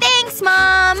 Thanks,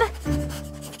 Mom!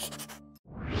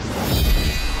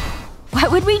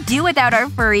 What would we do without our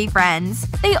furry friends?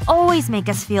 They always make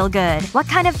us feel good. What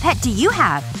kind of pet do you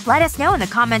have? Let us know in the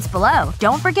comments below.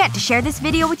 Don't forget to share this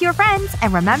video with your friends,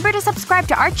 and remember to subscribe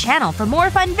to our channel for more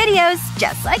fun videos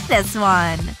just like this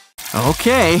one.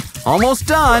 Okay, almost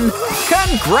done.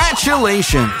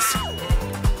 Congratulations!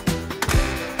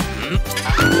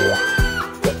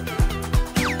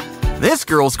 This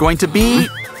girl's going to be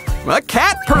a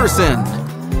cat person.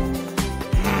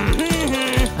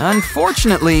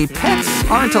 Unfortunately, pets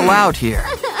aren't allowed here.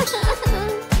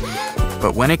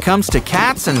 But when it comes to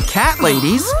cats and cat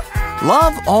ladies,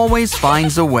 love always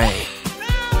finds a way.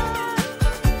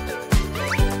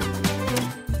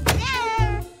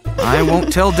 I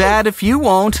won't tell Dad if you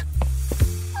won't.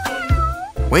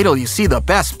 Wait till you see the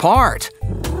best part.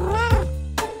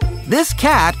 This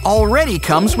cat already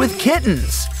comes with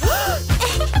kittens.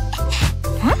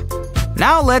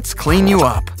 Now let's clean you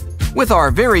up with our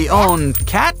very own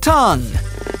cat tongue.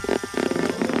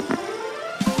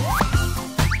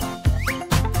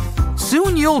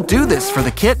 Soon you'll do this for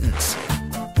the kittens.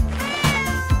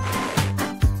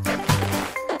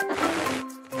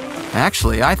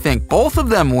 Actually, I think both of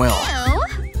them will.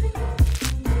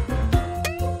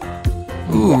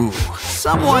 Ooh,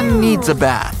 someone needs a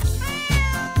bath.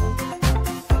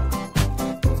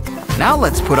 Now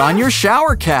let's put on your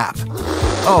shower cap.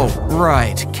 Oh,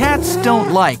 right. Cats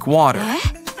don't like water.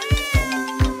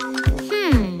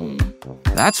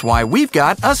 That's why we've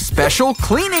got a special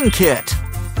cleaning kit.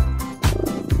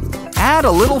 Add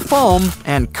a little foam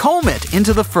and comb it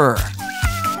into the fur.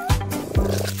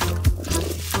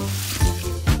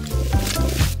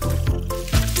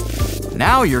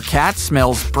 Now your cat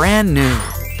smells brand new.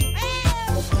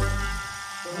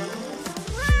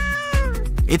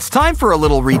 It's time for a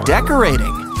little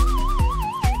redecorating.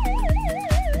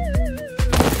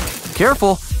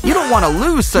 Careful, you don't want to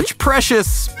lose such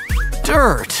precious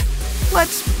dirt.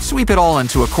 Let's sweep it all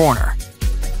into a corner.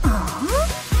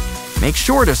 Make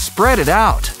sure to spread it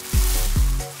out.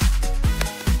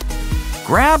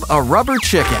 Grab a rubber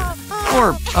chicken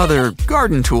or other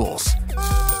garden tools.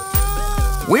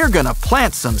 We're gonna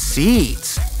plant some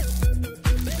seeds.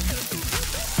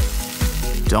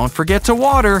 Don't forget to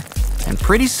water, and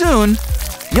pretty soon,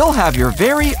 you'll have your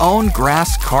very own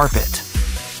grass carpet.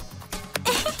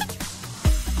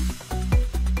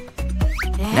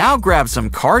 Now grab some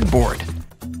cardboard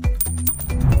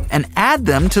and add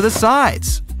them to the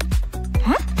sides.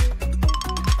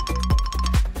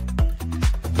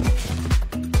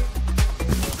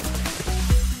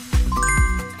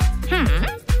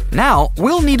 Now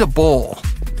we'll need a bowl.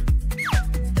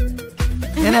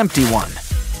 An empty one.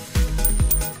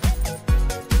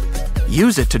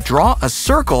 Use it to draw a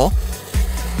circle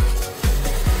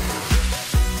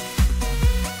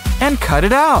and cut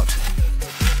it out.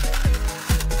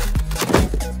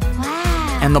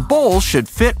 And the bowl should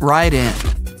fit right in.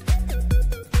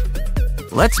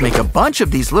 Let's make a bunch of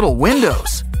these little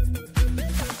windows.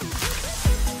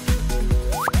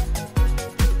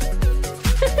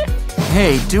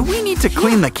 Hey, do we need to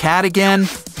clean the cat again?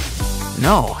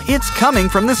 No, it's coming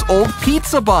from this old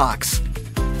pizza box.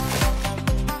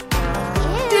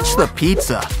 Ditch the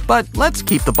pizza, but let's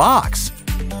keep the box.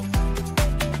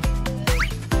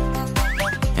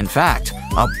 In fact,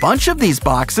 a bunch of these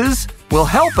boxes will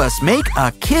help us make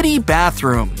a kitty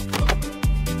bathroom.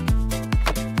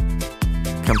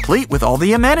 Complete with all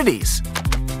the amenities.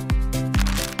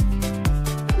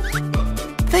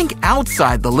 Think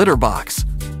outside the litter box.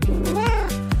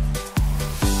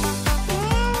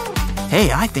 Hey,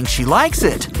 I think she likes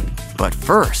it. But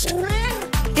first,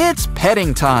 it's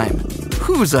petting time.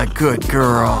 Who's a good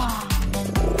girl?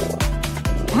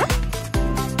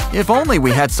 If only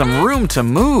we had some room to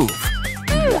move.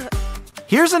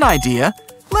 Here's an idea.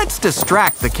 Let's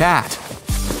distract the cat.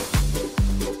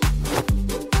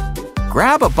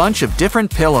 Grab a bunch of different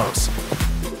pillows.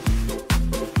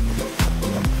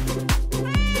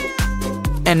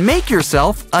 And make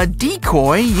yourself a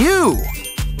decoy you.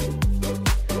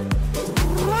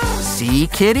 See,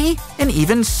 kitty? An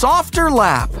even softer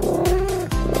lap.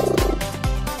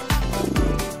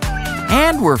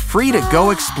 And we're free to go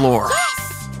explore.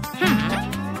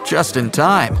 Just in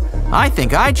time. I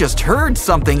think I just heard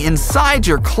something inside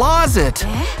your closet.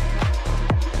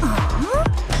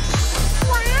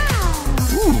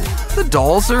 Ooh, the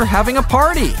dolls are having a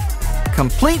party,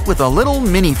 complete with a little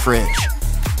mini fridge.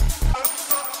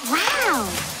 Wow!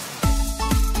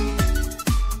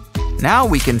 Now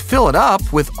we can fill it up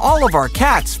with all of our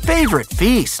cat's favorite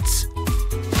feasts.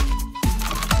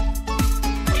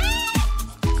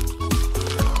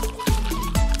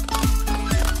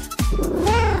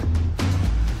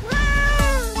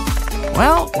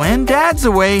 Well, when Dad's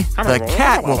away, the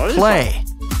cat will play.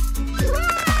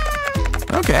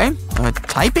 Okay, a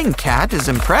typing cat is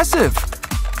impressive.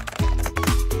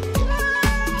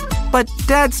 But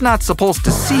Dad's not supposed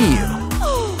to see you.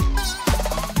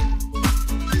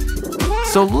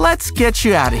 So let's get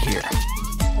you out of here.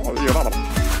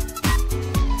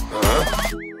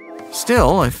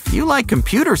 Still, if you like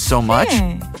computers so much,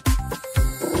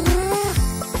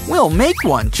 we'll make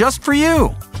one just for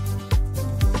you.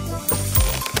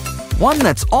 One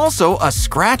that's also a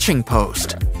scratching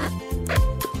post.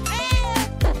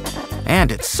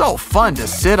 And it's so fun to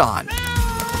sit on.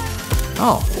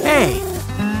 Oh, hey,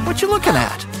 what you looking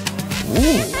at?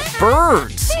 Ooh,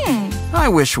 birds. I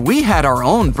wish we had our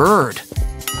own bird.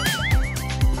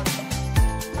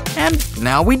 And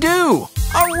now we do,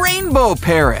 a rainbow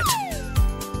parrot.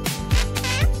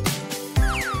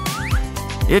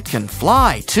 It can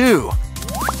fly too.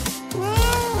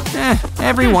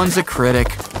 Everyone's a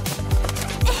critic.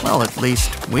 Well, at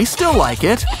least we still like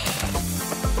it.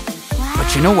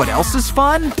 But you know what else is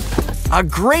fun? A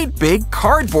great big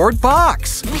cardboard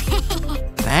box.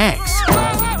 Thanks.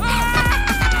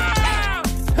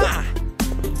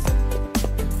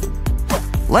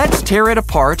 Let's tear it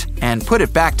apart and put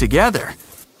it back together,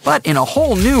 but in a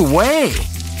whole new way.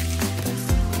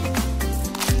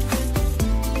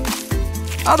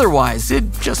 Otherwise,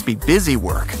 it'd just be busy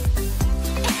work.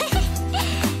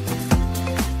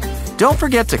 Don't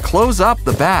forget to close up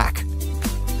the back.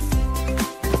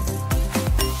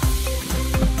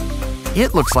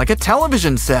 It looks like a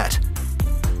television set.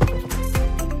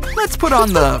 Let's put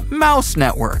on the mouse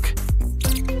network.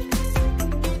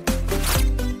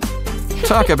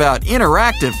 Talk about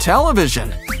interactive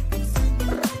television.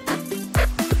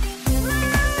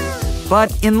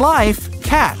 But in life,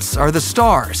 cats are the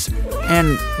stars,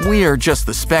 and we are just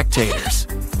the spectators.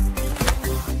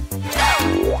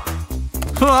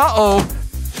 Uh-oh.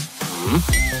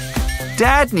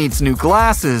 Dad needs new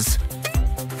glasses.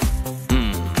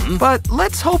 But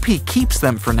let's hope he keeps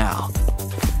them for now.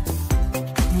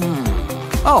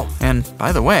 Oh, and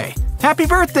by the way, happy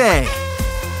birthday!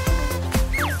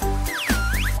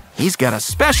 He's got a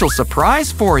special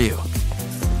surprise for you.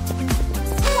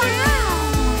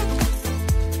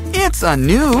 It's a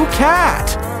new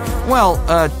cat. Well,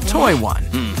 a toy one.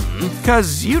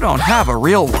 'Cause you don't have a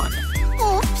real one.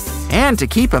 And to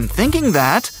keep him thinking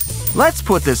that, let's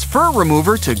put this fur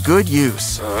remover to good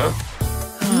use.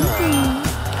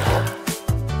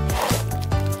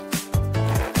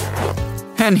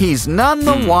 And he's none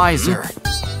the wiser.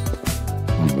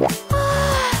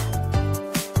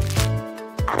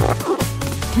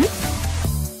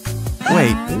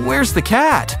 Wait, where's the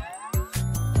cat?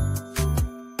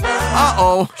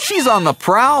 Uh-oh, she's on the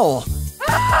prowl.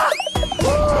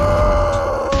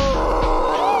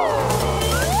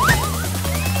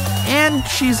 And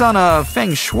she's on a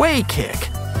feng shui kick.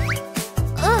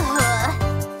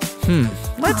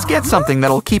 Let's get something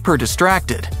that'll keep her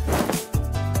distracted.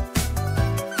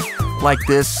 Like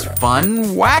this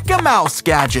fun whack-a-mouse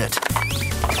gadget.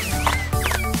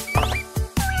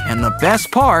 And the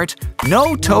best part,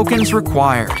 no tokens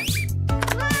required.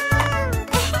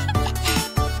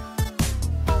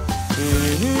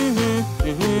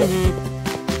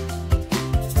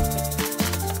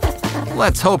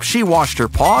 Let's hope she washed her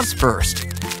paws first.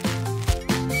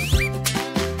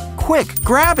 Quick,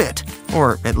 grab it!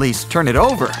 Or at least turn it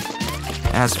over.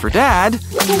 As for Dad,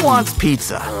 who wants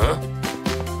pizza?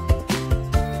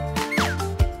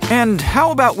 And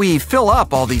how about we fill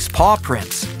up all these paw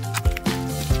prints?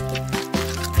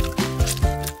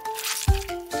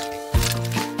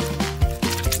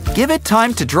 Give it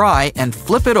time to dry and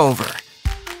flip it over.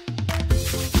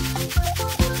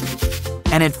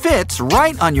 And it fits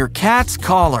right on your cat's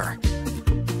collar.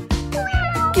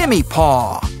 Gimme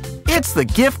paw. It's the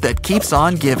gift that keeps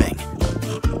on giving.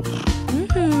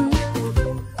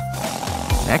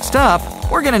 Next up,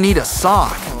 we're gonna need a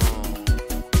sock.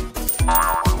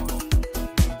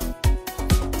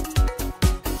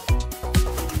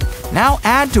 Now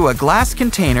add to a glass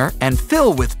container and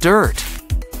fill with dirt.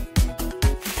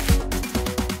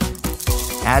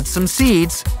 Add some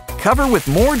seeds, cover with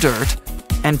more dirt,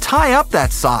 and tie up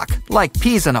that sock like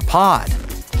peas in a pod.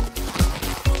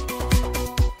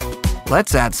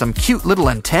 Let's add some cute little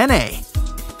antennae.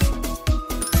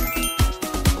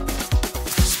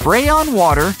 Spray on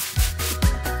water.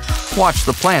 Watch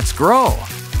the plants grow.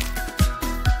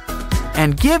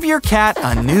 And give your cat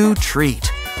a new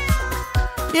treat.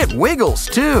 It wiggles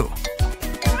too.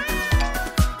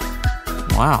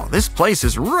 Wow, this place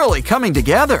is really coming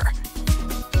together.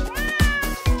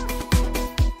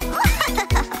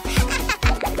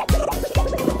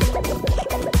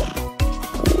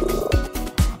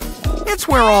 It's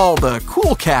where all the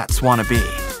cool cats want to be.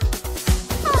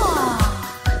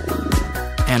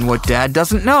 And what Dad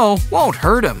doesn't know won't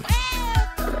hurt him.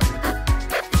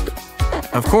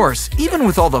 Of course, even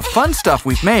with all the fun stuff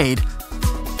we've made,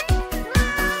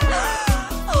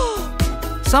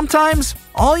 sometimes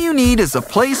all you need is a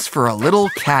place for a little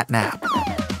cat nap.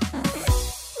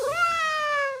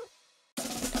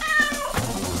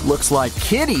 Looks like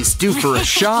Kitty's due for a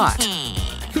shot.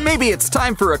 Maybe it's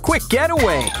time for a quick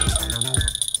getaway.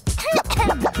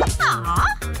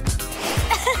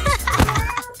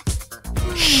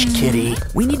 Shh, Kitty.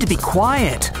 We need to be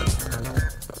quiet.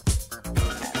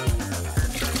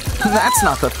 That's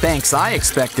not the thanks I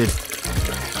expected.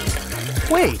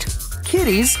 Wait,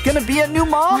 Kitty's gonna be a new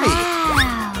mommy.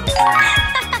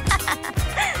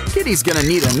 Kitty's gonna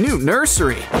need a new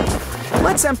nursery.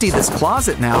 Let's empty this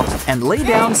closet now and lay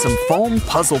down some foam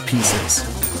puzzle pieces.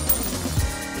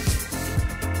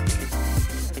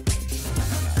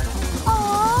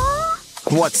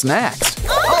 What's next?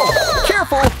 Oh,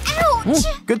 careful!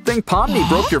 Good thing Pomni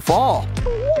broke your fall.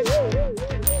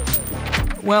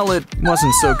 Well, it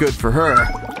wasn't so good for her.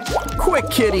 Quick,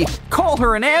 Kitty, call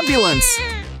her an ambulance!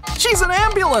 She's an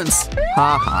ambulance!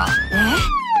 Ha ha.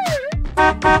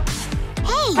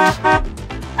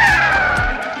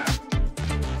 Hey!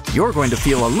 You're going to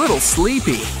feel a little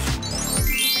sleepy.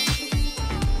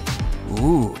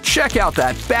 Ooh, check out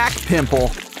that back pimple.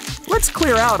 Let's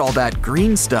clear out all that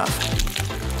green stuff.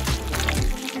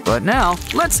 But now,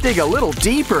 let's dig a little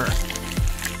deeper.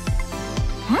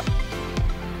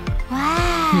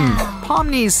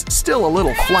 Pomni's still a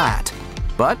little flat,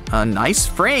 but a nice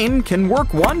frame can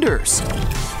work wonders.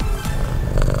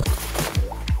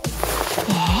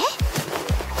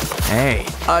 Hey,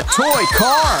 a toy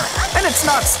car! And it's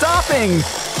not stopping!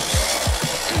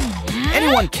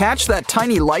 Anyone catch that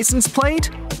tiny license plate?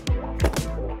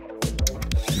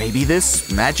 Maybe this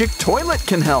magic toilet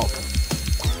can help.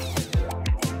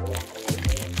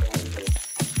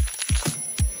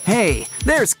 Hey,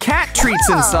 there's cat treats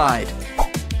inside!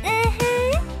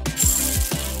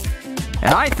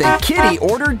 And I think Kitty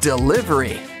ordered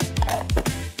delivery.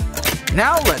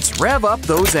 Now let's rev up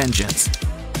those engines.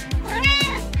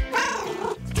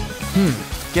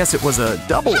 Guess it was a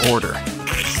double order.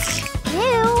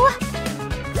 Ew.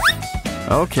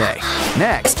 Okay,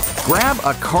 next, grab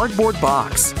a cardboard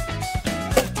box.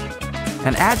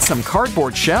 And add some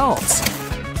cardboard shelves.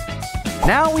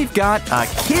 Now we've got a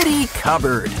kitty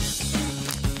cupboard.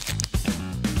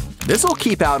 This'll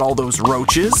keep out all those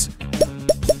roaches.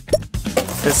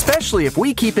 Especially if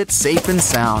we keep it safe and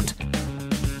sound.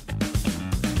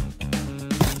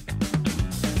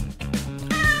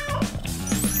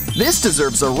 This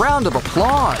deserves a round of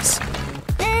applause.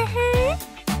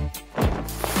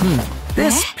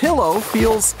 This pillow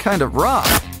feels kind of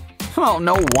rough. Oh,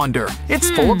 no wonder.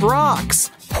 It's full of rocks.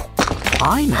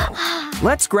 I know.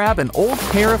 Let's grab an old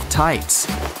pair of tights.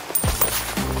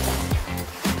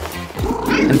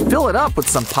 And fill it up with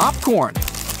some popcorn.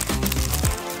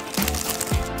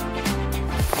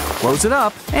 Close it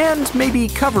up and maybe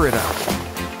cover it up.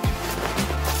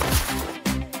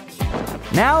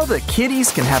 Now the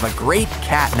kitties can have a great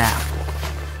cat nap.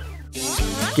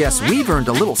 Guess we've earned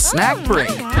a little snack break.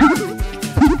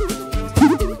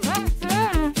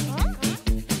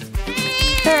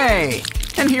 Hey!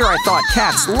 And here I thought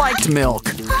cats liked milk.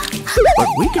 But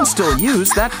we can still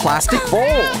use that plastic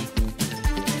bowl.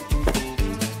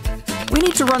 We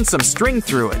need to run some string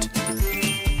through it.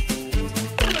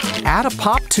 Add a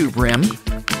pop tube rim,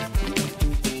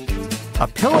 a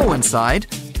pillow inside,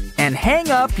 and hang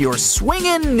up your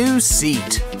swingin' new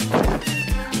seat.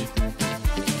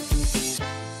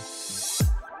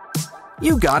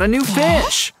 You got a new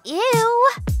fish. Ew.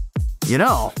 You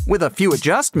know, with a few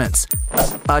adjustments,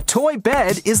 a toy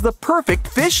bed is the perfect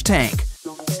fish tank.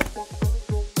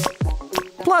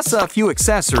 Plus a few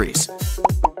accessories.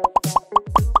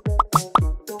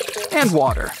 And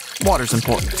water. Water's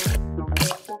important.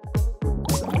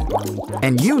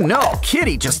 And you know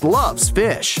Kitty just loves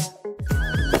fish.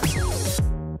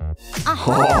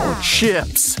 Oh,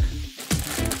 chips.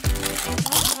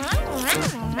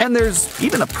 And there's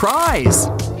even a prize.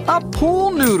 A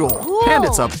pool noodle. Cool. And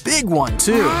it's a big one,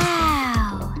 too.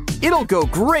 Wow. It'll go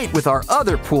great with our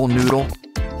other pool noodle.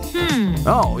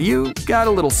 Oh, you got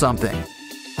a little something.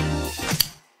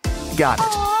 Got it.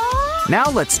 Aww. Now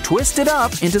let's twist it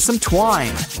up into some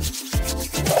twine.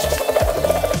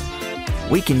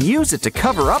 We can use it to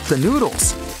cover up the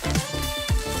noodles.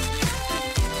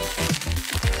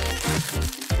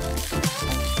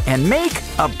 And make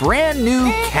a brand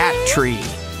new cat tree.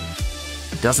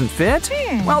 Doesn't fit?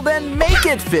 Well then make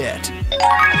it fit.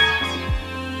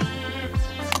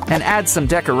 And add some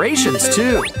decorations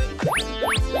too.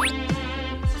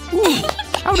 Ooh,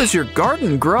 how does your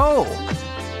garden grow?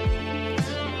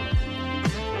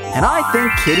 And I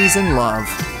think Kitty's in love.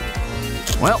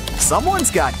 Well,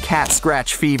 someone's got cat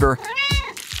scratch fever.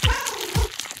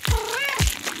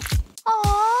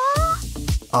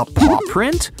 Aww. A paw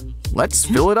print? Let's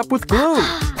fill it up with glue.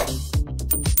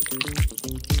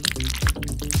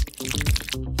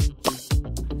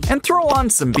 And throw on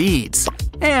some beads.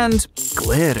 And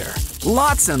glitter.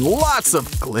 Lots and lots of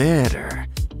glitter.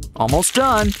 Almost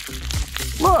done.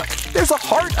 Look, there's a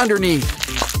heart underneath.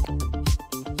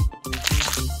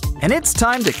 And it's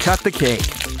time to cut the cake.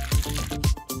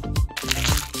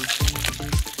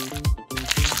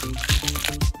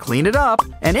 Clean it up,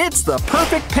 and it's the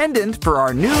perfect pendant for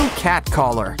our new cat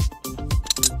collar.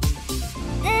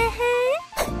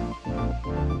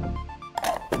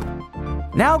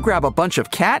 Now grab a bunch of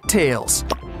cat tails.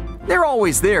 They're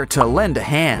always there to lend a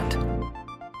hand.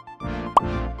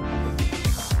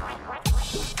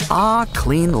 Ah,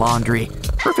 clean laundry.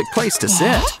 Perfect place to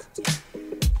sit.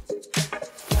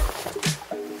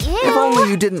 If only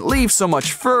you didn't leave so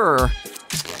much fur.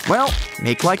 Well,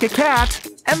 make like a cat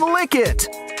and lick it.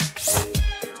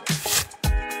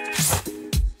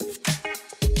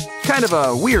 Kind of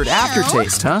a weird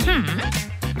aftertaste, huh?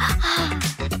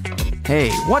 Hey,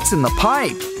 what's in the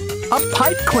pipe? A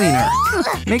pipe cleaner.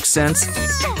 Makes sense.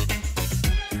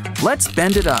 Let's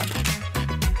bend it up.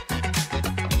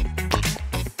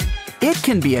 It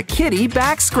can be a kitty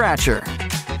back scratcher.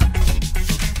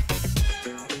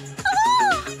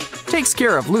 Takes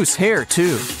care of loose hair,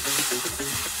 too.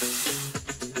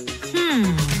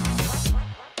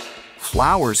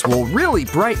 Flowers will really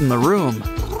brighten the room.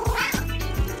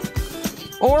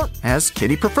 Or, as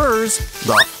Kitty prefers,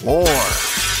 the floor.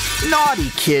 Naughty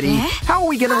Kitty! How are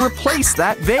we gonna replace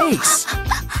that vase?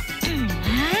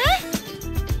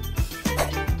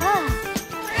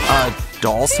 A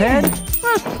doll's head?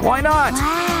 Why not?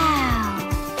 Wow.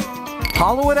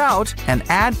 Hollow it out and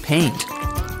add paint.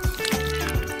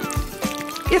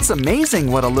 It's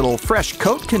amazing what a little fresh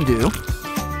coat can do.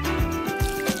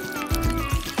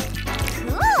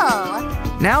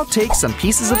 Cool. Now take some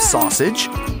pieces of sausage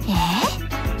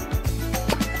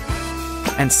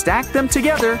and stack them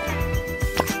together.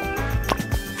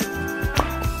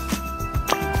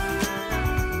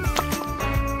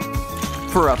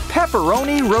 For a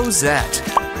pepperoni rosette.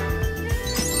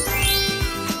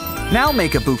 Now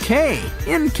make a bouquet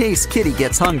in case Kitty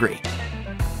gets hungry.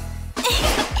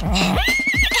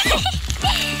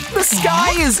 The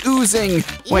sky is oozing.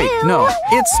 Wait, no,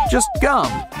 it's just gum.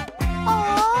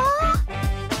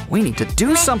 Aww. We need to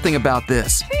do something about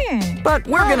this. But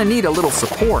we're gonna need a little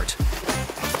support.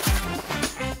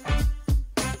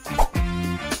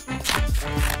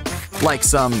 Like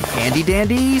some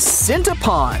handy-dandy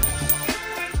Scintapon.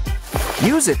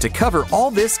 Use it to cover all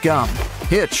this gum.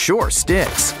 It sure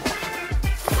sticks.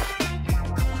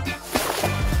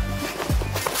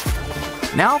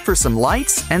 Now for some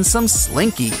lights and some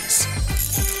slinkies.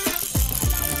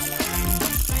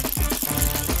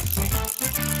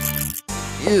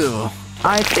 Ew.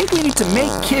 I think we need to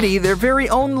make Kitty their very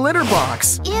own litter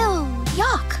box. Ew,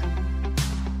 yuck.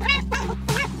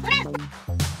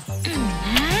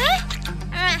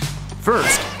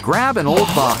 First, grab an old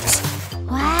box.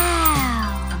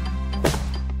 Wow.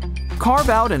 Carve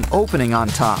out an opening on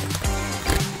top.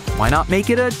 Why not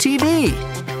make it a TV?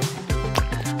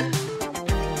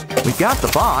 We've got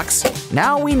the box.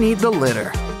 Now we need the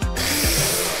litter.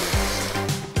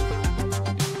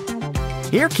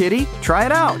 Here, Kitty, try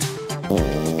it out.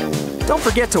 Don't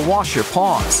forget to wash your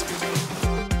paws.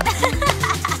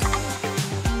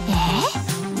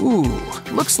 Ooh,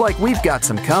 looks like we've got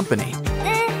some company.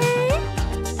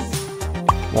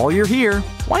 While you're here,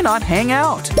 why not hang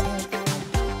out?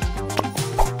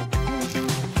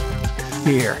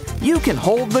 Here, you can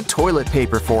hold the toilet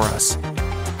paper for us.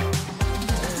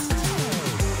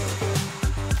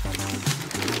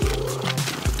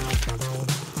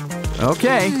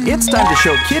 Okay, it's time to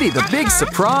show Kitty the big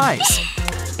surprise.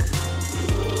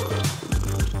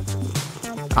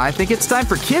 I think it's time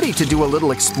for Kitty to do a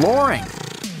little exploring.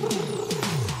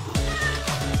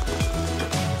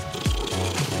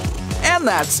 And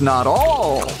that's not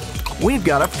all. We've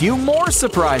got a few more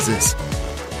surprises.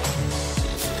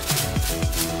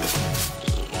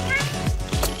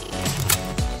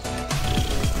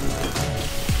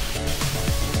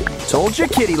 Told you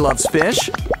Kitty loves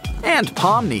fish. And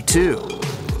Pomni, too.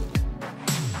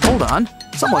 Hold on,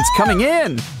 someone's coming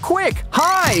in! Quick,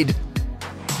 hide!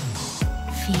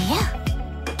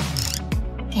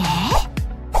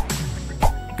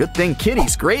 Good thing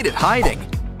Kitty's great at hiding.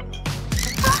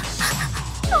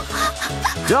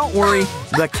 Don't worry,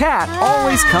 the cat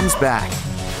always comes back.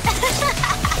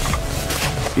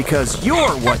 Because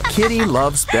you're what Kitty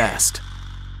loves best.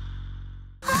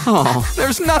 Oh,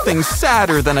 there's nothing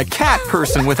sadder than a cat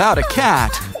person without a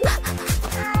cat.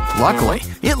 Luckily,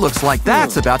 it looks like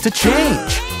that's about to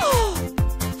change.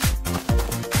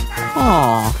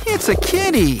 Aw, it's a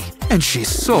kitty, and she's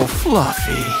so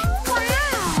fluffy.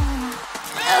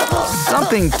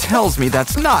 Something tells me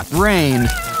that's not rain.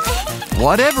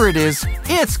 Whatever it is,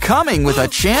 it's coming with a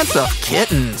chance of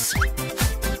kittens.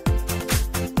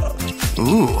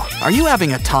 Ooh, are you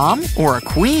having a tom or a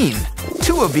queen?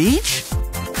 2 of each?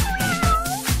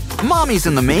 Mommies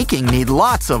in the making need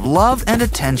lots of love and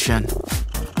attention.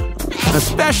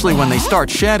 Especially when they start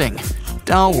shedding.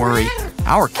 Don't worry,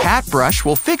 our cat brush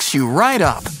will fix you right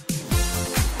up.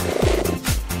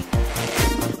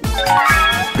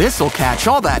 This'll catch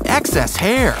all that excess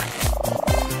hair.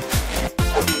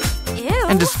 Ew.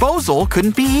 And disposal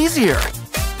couldn't be easier.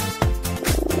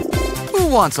 Who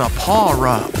wants a paw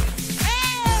rub?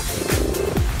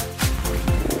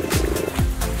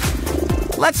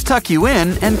 Let's tuck you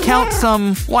in and count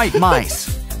some white mice.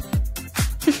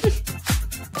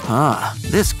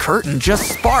 This curtain just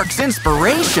sparks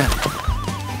inspiration.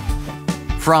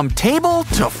 From table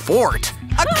to fort,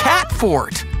 a cat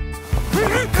fort.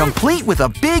 Complete with a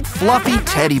big fluffy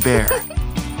teddy bear.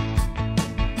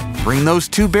 Bring those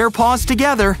 2 bear paws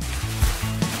together.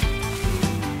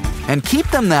 And keep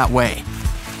them that way.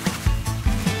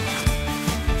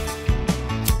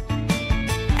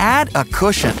 Add a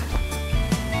cushion.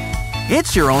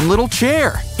 It's your own little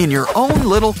chair in your own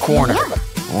little corner.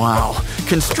 Wow,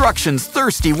 construction's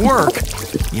thirsty work,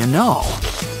 you know.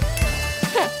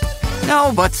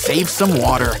 No, but save some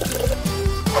water.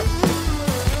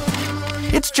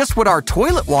 It's just what our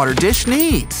toilet water dish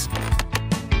needs.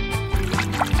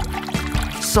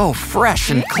 So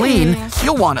fresh and clean,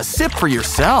 you'll want a sip for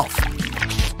yourself.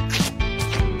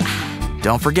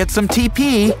 Don't forget some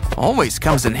TP, always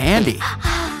comes in handy.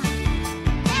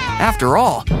 After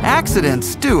all,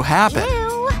 accidents do happen.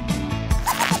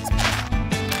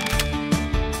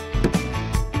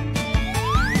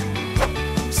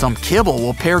 Some kibble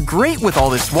will pair great with all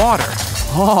this water.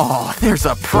 Oh, there's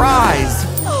a prize!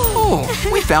 Oh,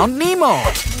 we found Nemo!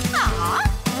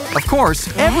 Of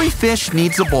course, every fish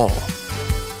needs a bowl.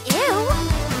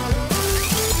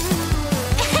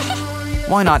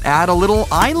 Why not add a little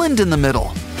island in the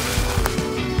middle?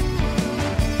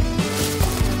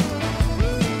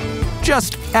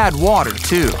 Just add water,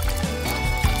 too.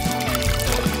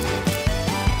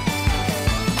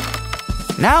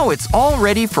 Now it's all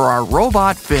ready for our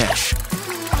robot fish.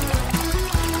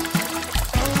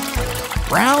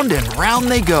 Round and round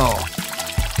they go.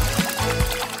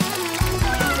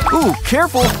 Ooh,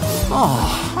 careful!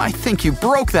 Oh, I think you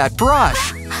broke that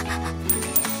brush.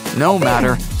 No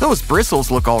matter, those bristles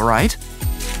look all right.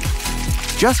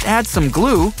 Just add some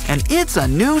glue and it's a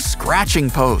new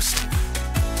scratching post.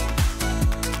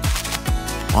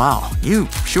 Wow, you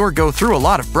sure go through a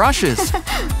lot of brushes.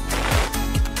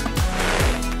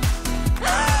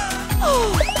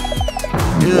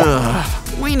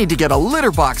 Ugh, we need to get a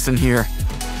litter box in here.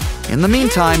 In the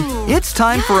meantime, it's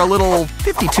time for a little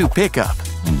 52 pickup.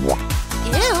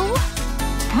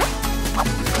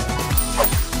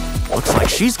 Looks like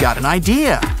she's got an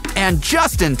idea. And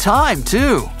just in time,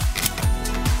 too.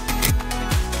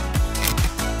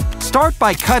 Start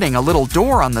by cutting a little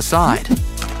door on the side.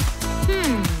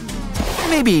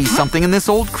 Maybe something in this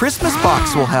old Christmas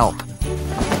box will help.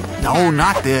 No,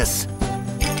 not this.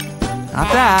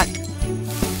 Not that.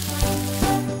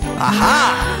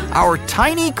 Aha! Our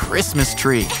tiny Christmas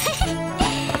tree.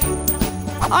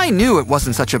 I knew it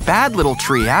wasn't such a bad little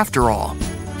tree after all.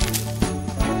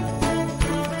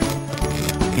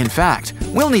 In fact,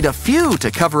 we'll need a few to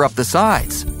cover up the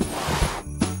sides.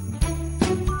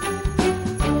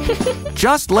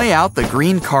 Just lay out the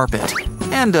green carpet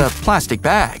and a plastic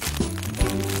bag.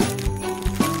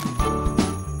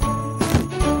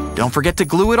 Don't forget to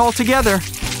glue it all together.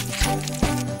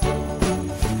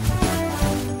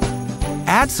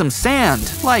 Add some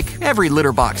sand, like every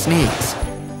litter box needs.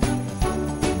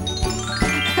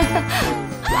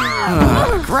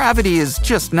 Gravity is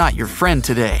just not your friend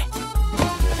today.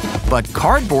 But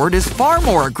cardboard is far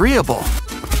more agreeable.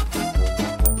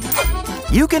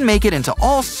 You can make it into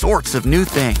all sorts of new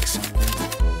things.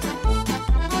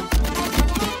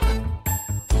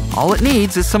 All it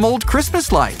needs is some old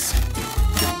Christmas lights.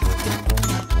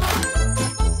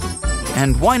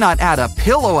 And why not add a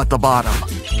pillow at the bottom?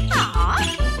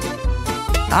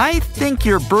 I think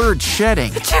your bird's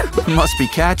shedding. Must be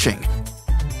catching.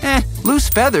 Loose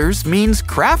feathers means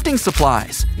crafting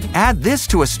supplies. Add this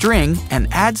to a string and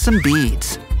add some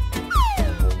beads.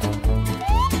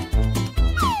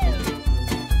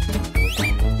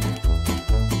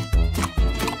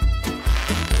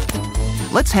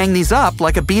 Let's hang these up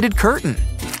like a beaded curtain.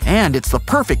 And it's the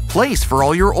perfect place for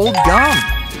all your old gum.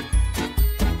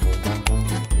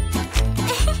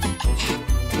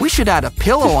 We should add a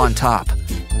pillow on top.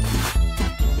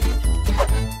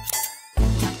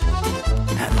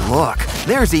 And look,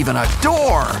 there's even a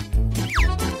door.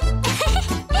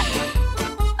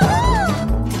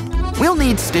 We'll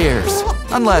need stairs,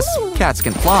 unless cats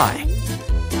can fly.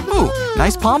 Ooh,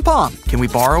 nice pom-pom. Can we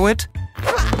borrow it?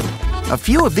 A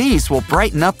few of these will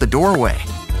brighten up the doorway.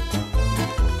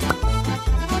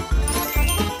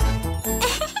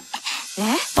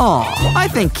 Aw, I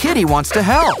think Kitty wants to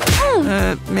help.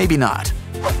 Maybe not.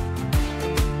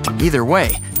 Either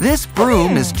way, this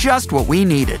broom is just what we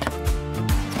needed.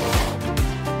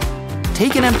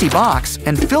 Take an empty box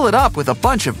and fill it up with a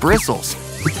bunch of bristles.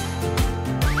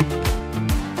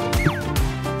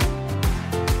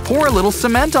 Pour a little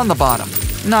cement on the bottom,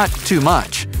 not too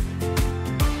much.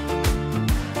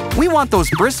 We want those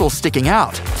bristles sticking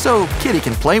out, so Kitty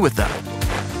can play with them.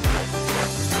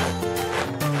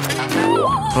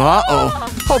 Uh-oh,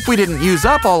 hope we didn't use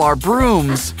up all our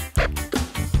brooms.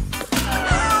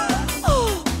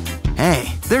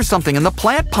 Hey, there's something in the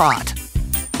plant pot.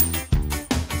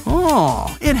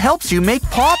 Oh, it helps you make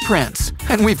paw prints,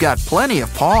 and we've got plenty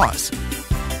of paws.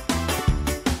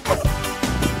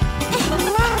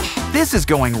 This is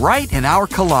going right in our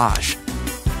collage.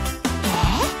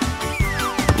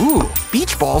 Ooh,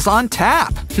 beach balls on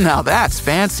tap. Now that's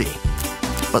fancy.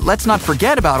 But let's not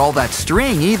forget about all that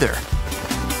string either.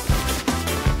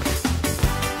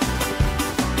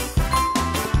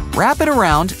 Wrap it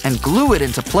around and glue it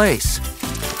into place.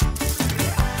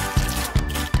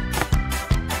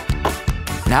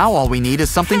 Now all we need is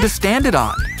something to stand it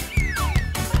on.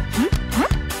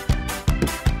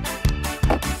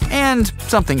 And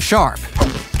something sharp.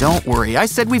 Don't worry, I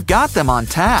said we've got them on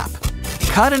tap.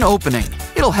 Cut an opening.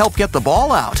 It'll help get the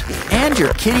ball out and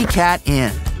your kitty cat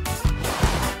in.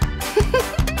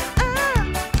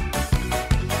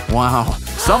 Wow,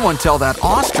 someone tell that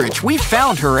ostrich we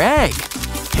found her egg.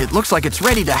 It looks like it's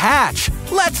ready to hatch.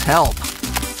 Let's help.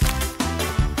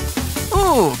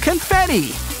 Ooh,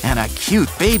 confetti and a cute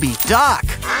baby duck.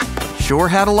 Sure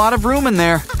had a lot of room in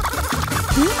there.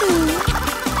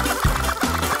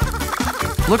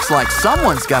 Looks like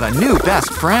someone's got a new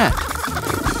best friend.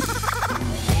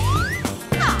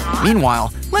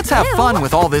 Meanwhile, let's have fun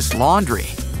with all this laundry.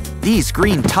 These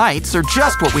green tights are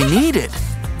just what we needed.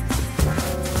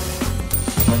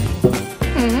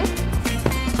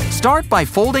 Start by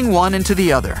folding one into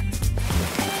the other.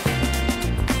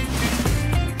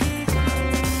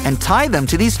 And tie them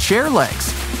to these chair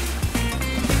legs.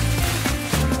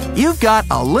 You've got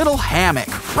a little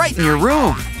hammock right in your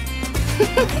room.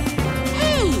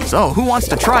 So, who wants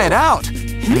to try it out?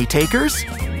 Any takers?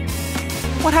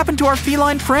 What happened to our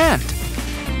feline friend?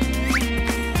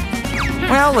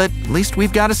 Well, at least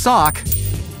we've got a sock.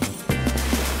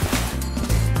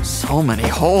 So many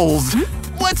holes.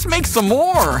 Let's make some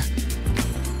more.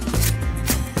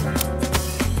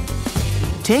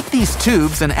 Take these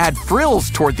tubes and add frills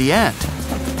toward the end.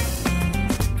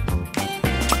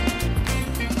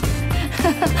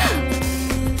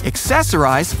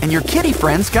 Accessorize and your kitty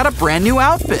friend's got a brand new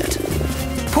outfit.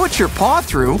 Put your paw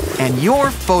through and you're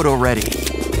photo ready.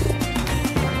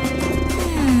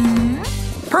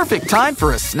 Perfect time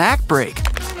for a snack break.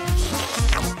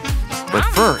 But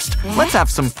first, let's have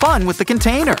some fun with the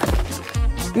container.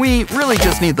 We really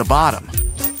just need the bottom.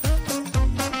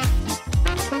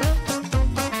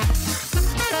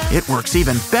 It works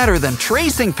even better than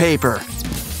tracing paper.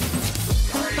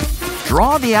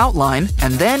 Draw the outline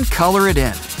and then color it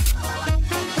in.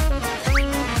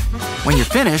 When you're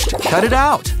finished, cut it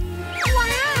out.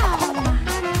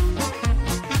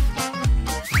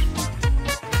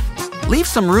 Leave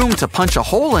some room to punch a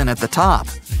hole in at the top.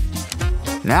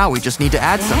 Now we just need to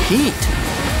add some heat.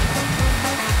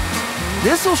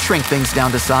 This'll shrink things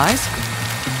down to size.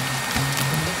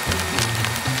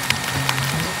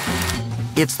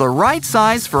 It's the right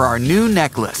size for our new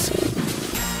necklace.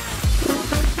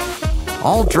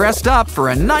 All dressed up for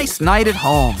a nice night at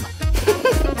home.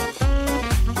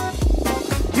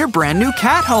 Your brand new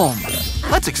cat home.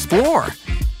 Let's explore.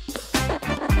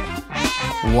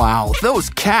 Wow, those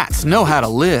cats know how to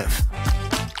live.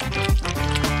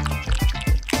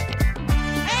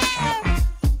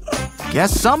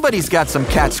 Guess somebody's got some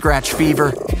cat scratch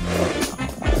fever.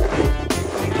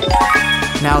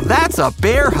 Now that's a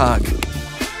bear hug.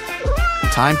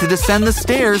 Time to descend the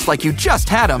stairs like you just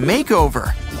had a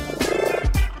makeover.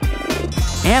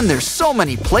 And there's so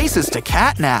many places to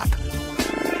catnap.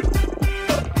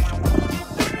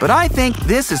 But I think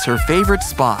this is her favorite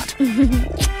spot.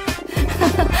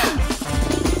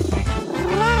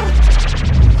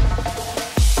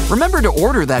 Remember to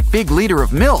order that big liter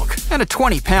of milk and a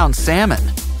 20-pound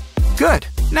salmon. Good.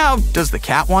 Now, does the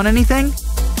cat want anything?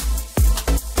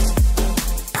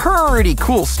 Pretty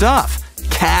cool stuff.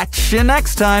 Catch you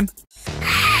next time.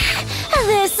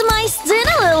 This might sting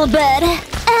a little bit.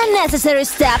 A necessary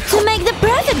step to make the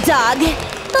perfect dog.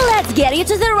 Let's get you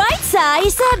to the right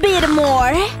size a bit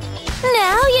more.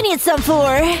 Now you need some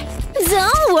fur.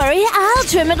 Don't worry, I'll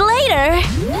trim it later.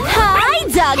 Hi,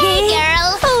 doggy. Hey,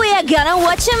 girl. We are gonna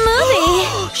watch a movie.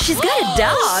 She's got a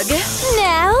dog.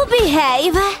 Now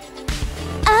behave.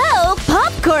 Oh,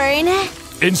 popcorn.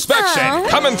 Inspection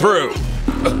coming through.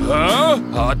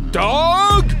 A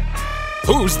dog?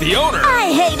 Who's the owner?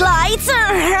 I hate lights.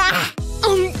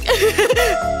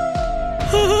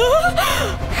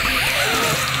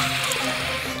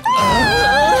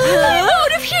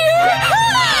 Out of here!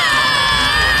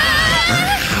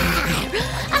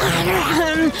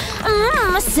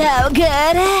 So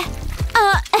good.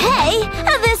 Hey,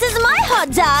 this is my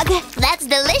hot dog. That's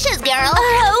delicious, girl.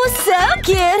 Oh, so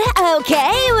good.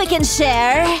 Okay, we can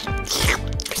share.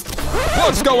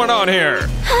 What's going on here?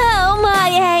 Oh, my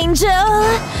angel.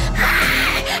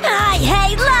 I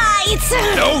hate lights.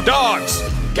 No dogs!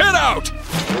 Get out!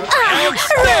 And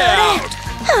stay out!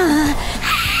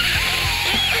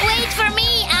 Wait for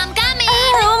me, I'm coming.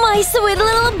 Oh, my sweet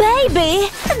little baby.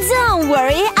 Don't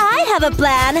worry, I have a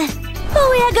plan.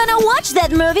 We are gonna watch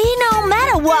that movie no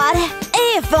matter what.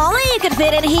 If only you could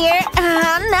fit in here.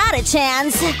 Not a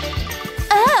chance.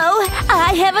 Oh,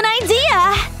 I have an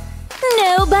idea.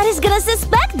 Nobody's gonna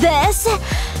suspect this.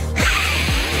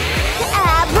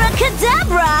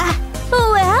 Abracadabra!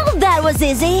 Well, that was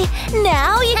easy.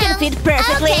 Now you can fit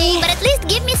perfectly. Okay, but at least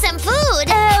give me some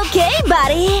food. Okay,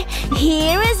 buddy.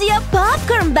 Here is your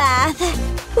popcorn bath.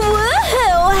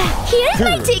 Woohoo! Here's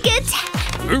my ticket.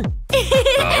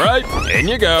 Alright, in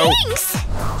you go. Thanks.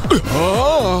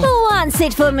 One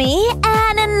seat for me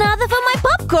and another for my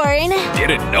popcorn.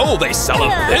 Didn't know they sell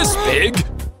them this big.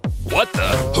 What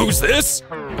the? Who's this?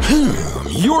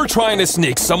 You're trying to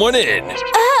sneak someone in.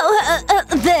 Oh,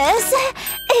 this?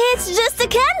 It's just a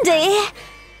candy.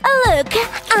 Look.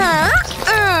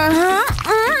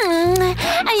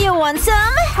 You want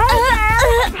some?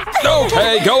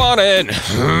 Okay, go on in.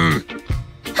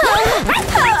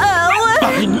 Uh-oh.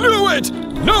 I knew it!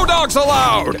 No dogs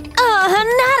allowed!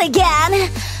 Not again.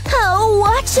 Oh,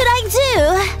 what should I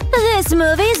do? This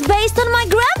movie is based on my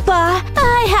grandpa.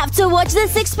 I have to watch the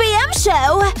 6 p.m.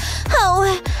 show.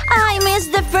 Oh, I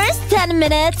missed the first 10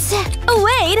 minutes. Wait,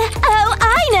 oh,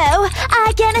 I know.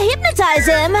 I can hypnotize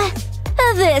him.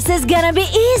 This is gonna be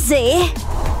easy.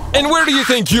 And where do you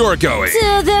think you're going?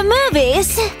 To the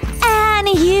movies. And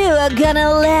you are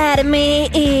gonna let me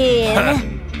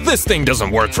in. This thing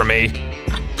doesn't work for me.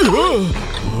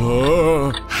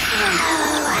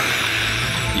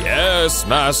 Yes,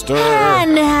 master.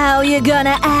 And now you're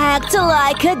gonna act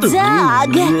like a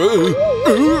dog.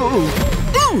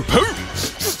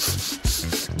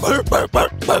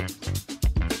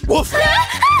 Woof.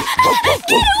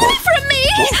 Get away from me!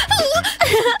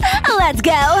 Let's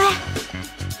go.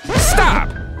 Stop!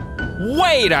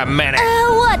 Wait a minute.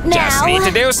 What now? Just need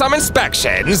to do some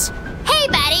inspections. Hey,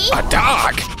 buddy. A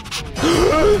dog?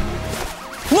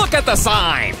 Look at the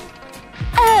sign.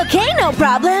 Okay, no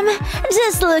problem.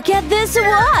 Just look at this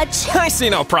watch. I see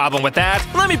no problem with that.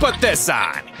 Let me put this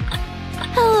on.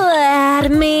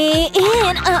 Let me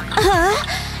in.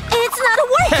 It's not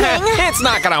working. It's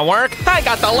not gonna work. I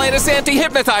got the latest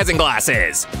anti-hypnotizing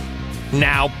glasses.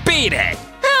 Now beat it.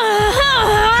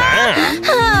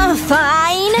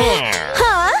 Fine.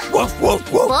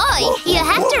 Boy, you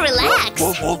have to relax.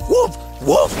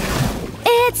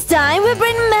 It's time we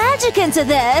bring magic into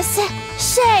this.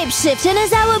 Shape-shifting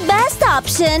is our best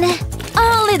option.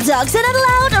 Only dogs are not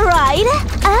allowed, right?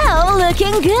 Oh,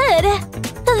 looking good.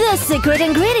 The secret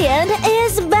ingredient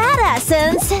is bad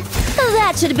essence.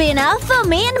 That should be enough for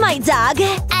me and my dog.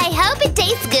 I hope it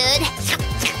tastes good.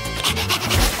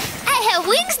 I have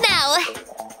wings now.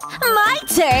 My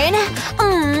turn.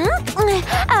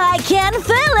 I can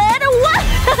feel it.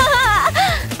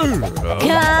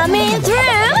 Coming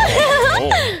through.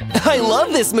 I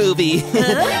love this movie.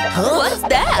 What's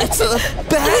that? It's a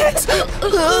bat.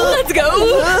 Let's go!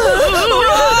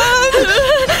 Run!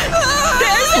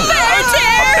 There's a bear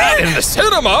there! That in the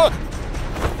cinema?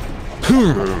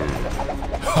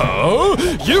 Oh,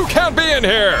 you can't be in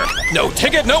here! No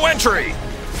ticket, no entry!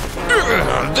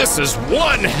 This is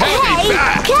one heavy Hey,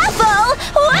 bat! careful!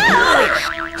 Whoa!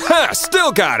 Ha!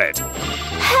 Still got it!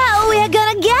 How we are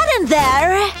gonna get in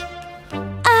there?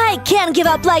 I can't give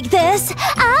up like this.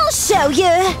 I'll show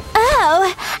you.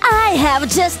 Oh, I have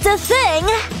just a thing.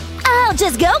 I'll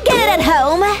just go get it at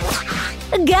home.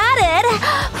 Got it.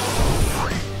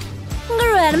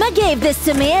 Grandma gave this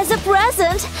to me as a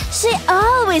present. She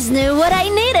always knew what I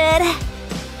needed.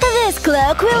 This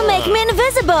cloak will make me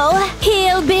invisible.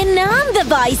 He'll be none the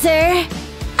wiser.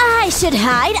 I should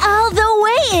hide all the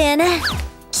way in.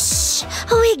 Shh,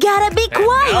 we gotta be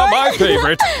quiet. Now my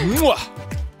favorite. Mwah.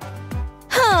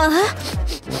 Huh?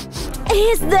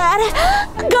 Is that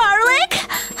garlic?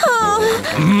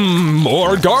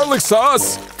 More garlic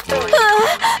sauce.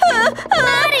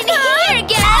 Not in here,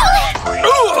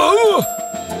 girl.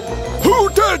 Who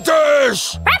did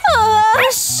this?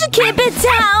 Keep it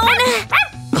down.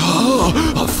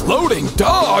 A floating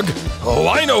dog? Oh,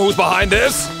 I know who's behind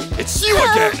this. It's you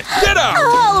again. Get out.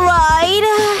 All right.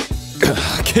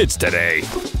 Kids today.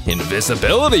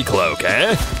 Invisibility cloak,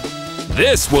 eh?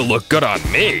 This will look good on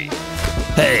me.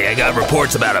 Hey, I got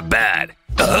reports about a bat.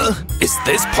 Is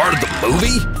this part of the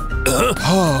movie?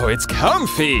 Oh, it's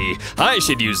comfy. I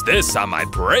should use this on my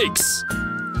brakes.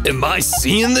 Am I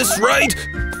seeing this right?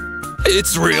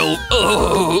 It's real.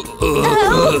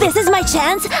 Oh, this is my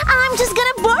chance. I'm just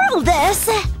gonna borrow this.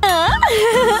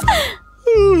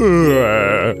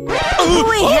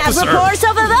 We have reports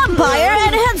of a vampire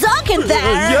and a dog in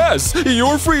there. Yes,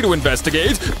 you're free to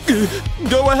investigate.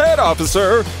 Go ahead,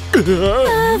 officer.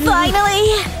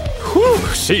 Finally. Whew,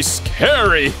 she's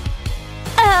scary.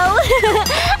 Oh,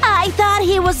 I thought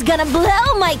he was gonna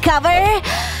blow my cover.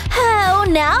 Oh,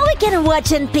 now we can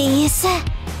watch in peace.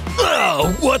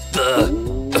 Oh, what the?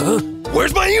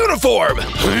 Where's my uniform?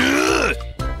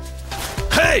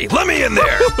 Hey, let me in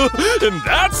there! In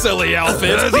that silly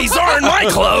outfit! These aren't my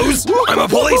clothes! I'm a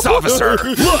police officer!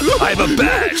 Look, I have a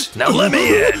badge! Now let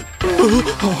me in!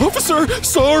 Officer,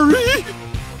 sorry!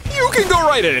 You can go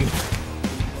right in!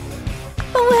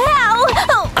 Wow!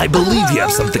 I believe you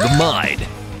have something of mine.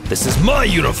 This is my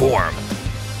uniform!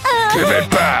 Give it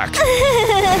back!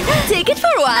 Take it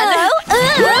for one.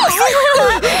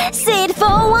 Sit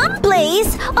for one,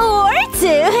 please. Or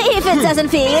two, if it doesn't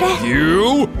fit.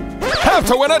 You have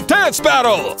to win a dance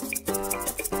battle!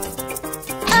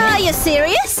 Are you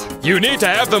serious? You need to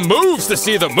have the moves to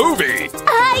see the movie!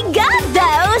 I got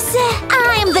those!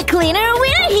 I'm the cleaner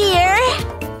winner here!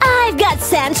 I've got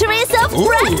centuries of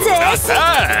practice! Not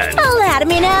bad! Let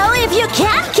me know if you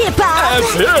can't keep up!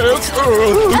 That's it!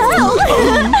 Oh!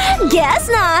 Guess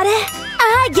not!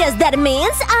 I guess that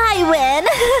means I win!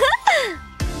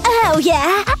 Oh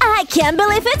yeah, I can't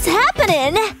believe it's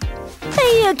happening!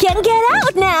 You can get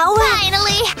out now!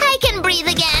 Finally, I can breathe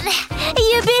again.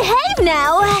 You behave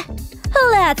now!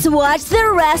 Let's watch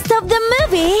the rest of the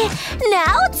movie!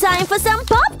 Now time for some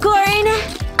popcorn!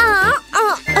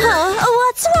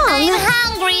 What's wrong? I'm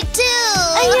hungry too.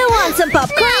 You want some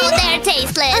popcorn? No, they're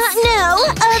tasteless. No,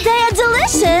 they are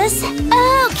delicious!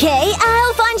 Okay,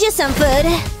 I'll find you some food.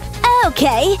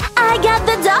 Okay, I got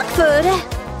the dog food.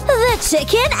 The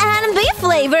chicken and beef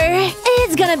flavor.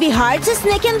 It's gonna be hard to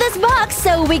sneak in this box,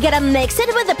 so we gotta mix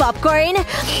it with the popcorn.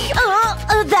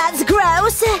 Oh, that's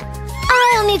gross.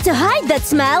 I'll need to hide that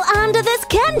smell under this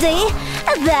candy.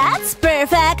 That's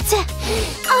perfect.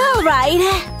 All right.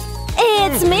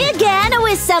 It's me again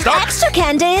with some extra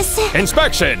candies.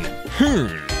 Inspection!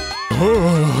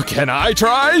 Oh, can I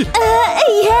try? Yeah,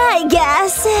 I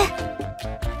guess.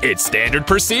 It's standard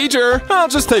procedure. I'll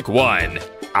just take one.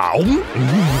 Ow!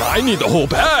 I need the whole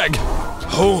bag.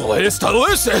 Oh, it's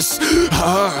delicious! He's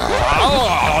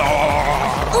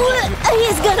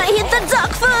gonna eat the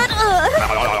dog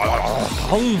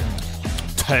food!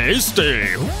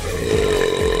 Tasty!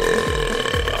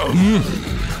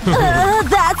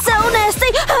 That's so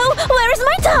nasty! Oh, where's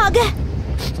my dog?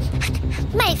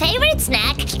 My favorite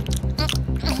snack.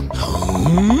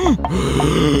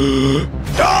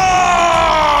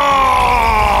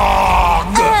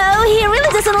 Oh, he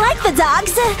really doesn't like the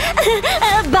dogs.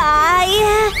 Bye.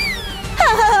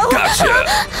 Oh. Gotcha!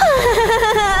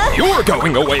 You're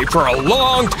going away for a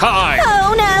long time!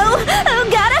 Oh no! Oh,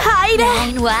 gotta hide!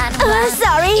 911.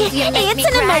 Sorry, If you make me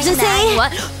it's an cry, emergency.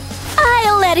 911.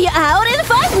 I'll let you out in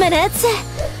 5 minutes.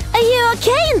 Are you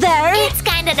okay in there? It's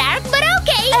kinda dark, but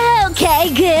okay.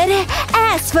 Okay, good.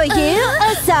 As for you,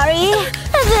 sorry.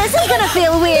 This is gonna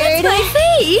feel weird. My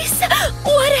face!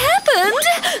 What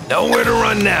happened? Nowhere to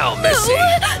run now, Missy!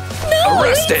 No,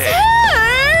 Arrested!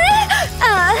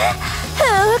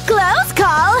 Close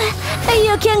call.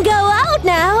 You can go out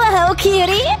now. Oh,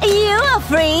 cutie, you are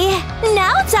free.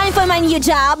 Now time for my new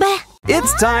job.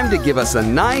 It's time to give us a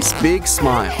nice big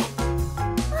smile.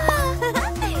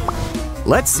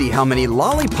 Let's see how many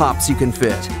lollipops you can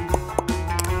fit.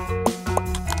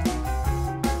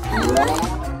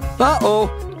 Uh-oh,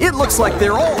 it looks like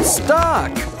they're all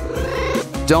stuck.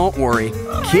 Don't worry,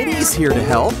 Kitty's here to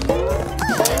help.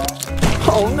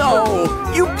 Oh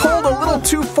no, you pulled a little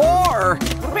too far.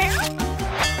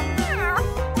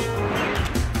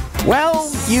 Well,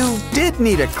 you did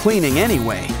need a cleaning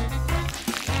anyway.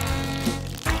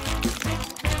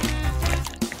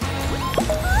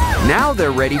 Now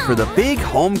they're ready for the big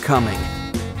homecoming.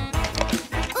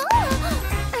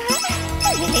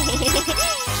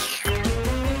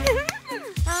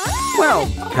 Well,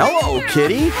 hello,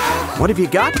 Kitty. What have you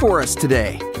got for us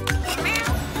today?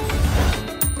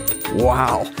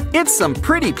 Wow, it's some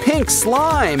pretty pink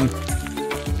slime.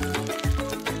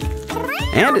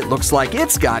 And it looks like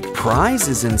it's got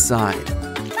prizes inside.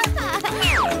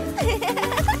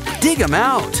 Dig them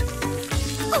out.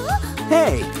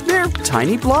 Hey, they're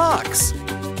tiny blocks.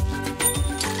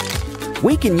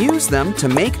 We can use them to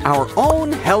make our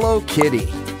own Hello Kitty.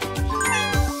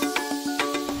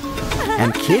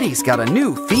 And Kitty's got a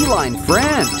new feline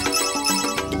friend.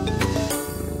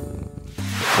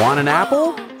 Want an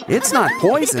apple? It's not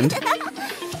poisoned.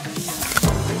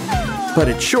 But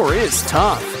it sure is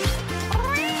tough.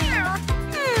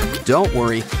 Don't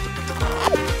worry.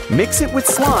 Mix it with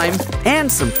slime and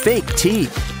some fake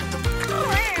teeth.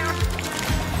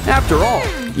 After all,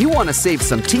 you want to save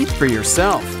some teeth for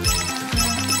yourself.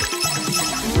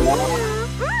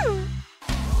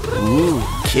 Ooh,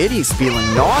 Kitty's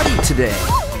feeling naughty today.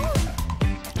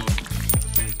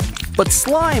 But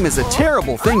slime is a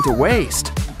terrible thing to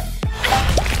waste.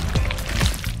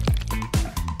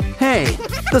 Hey,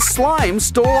 the slime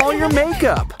stole all your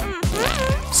makeup.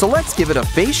 So let's give it a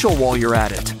facial while you're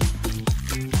at it.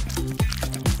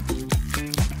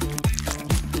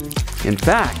 In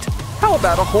fact, how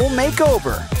about a whole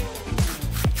makeover?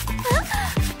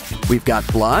 We've got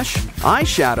blush,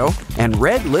 eyeshadow, and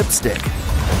red lipstick.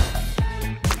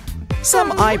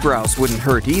 Some eyebrows wouldn't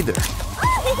hurt either.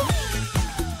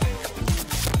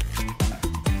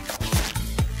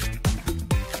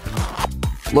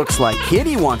 Looks like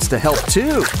Kitty wants to help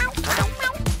too.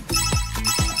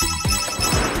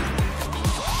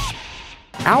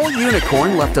 Our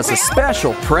unicorn left us a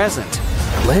special present.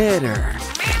 Glitter.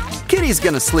 Kitty's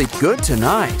gonna sleep good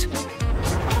tonight.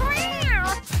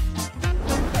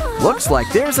 Looks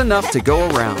like there's enough to go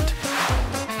around.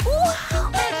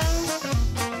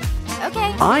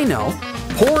 Okay. I know.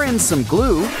 Pour in some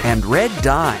glue and red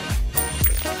dye.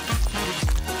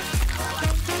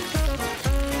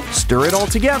 Stir it all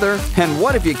together, and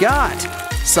what have you got?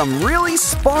 Some really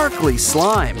sparkly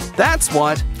slime. That's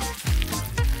what.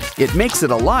 It makes it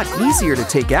a lot easier to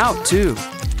take out, too.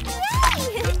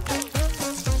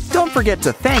 Don't forget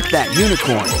to thank that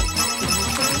unicorn.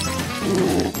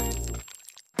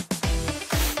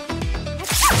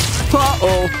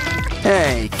 Uh-oh.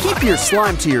 Hey, keep your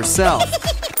slime to yourself.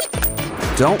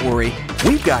 Don't worry,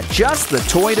 we've got just the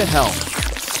toy to help.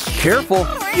 Careful,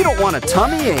 you don't want a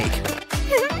tummy ache.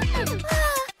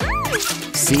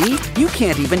 See, you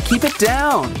can't even keep it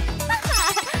down.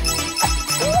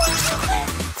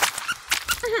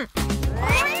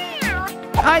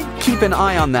 I'd keep an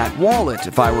eye on that wallet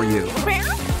if I were you.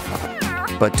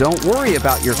 But don't worry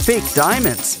about your fake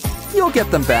diamonds. You'll get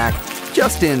them back,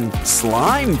 just in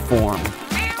slime form.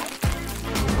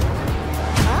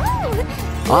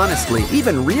 Honestly,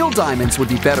 even real diamonds would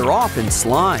be better off in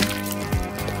slime.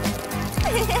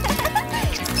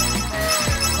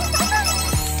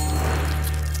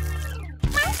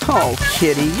 Oh,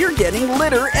 Kitty, you're getting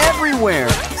litter everywhere.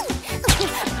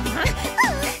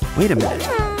 Wait a minute.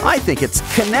 I think it's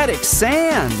kinetic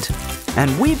sand.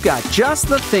 And we've got just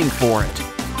the thing for it.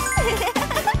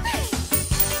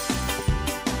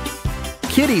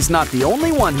 Kitty's not the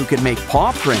only one who can make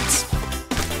paw prints.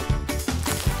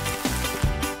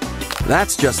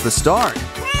 That's just the start.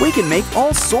 We can make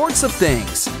all sorts of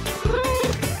things.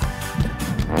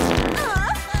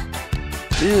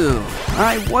 Ew,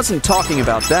 I wasn't talking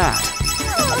about that.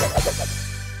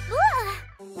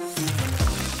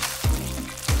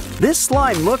 This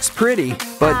slime looks pretty,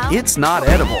 but it's not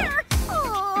edible.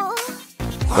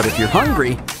 But if you're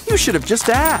hungry, you should have just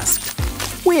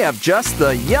asked. We have just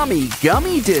the yummy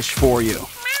gummy dish for you.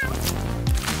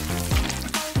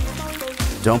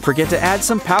 Don't forget to add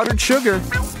some powdered sugar.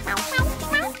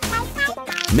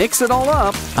 Mix it all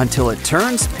up until it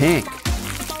turns pink.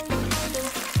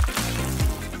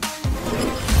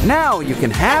 Now you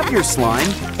can have your slime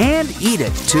and eat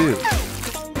it too.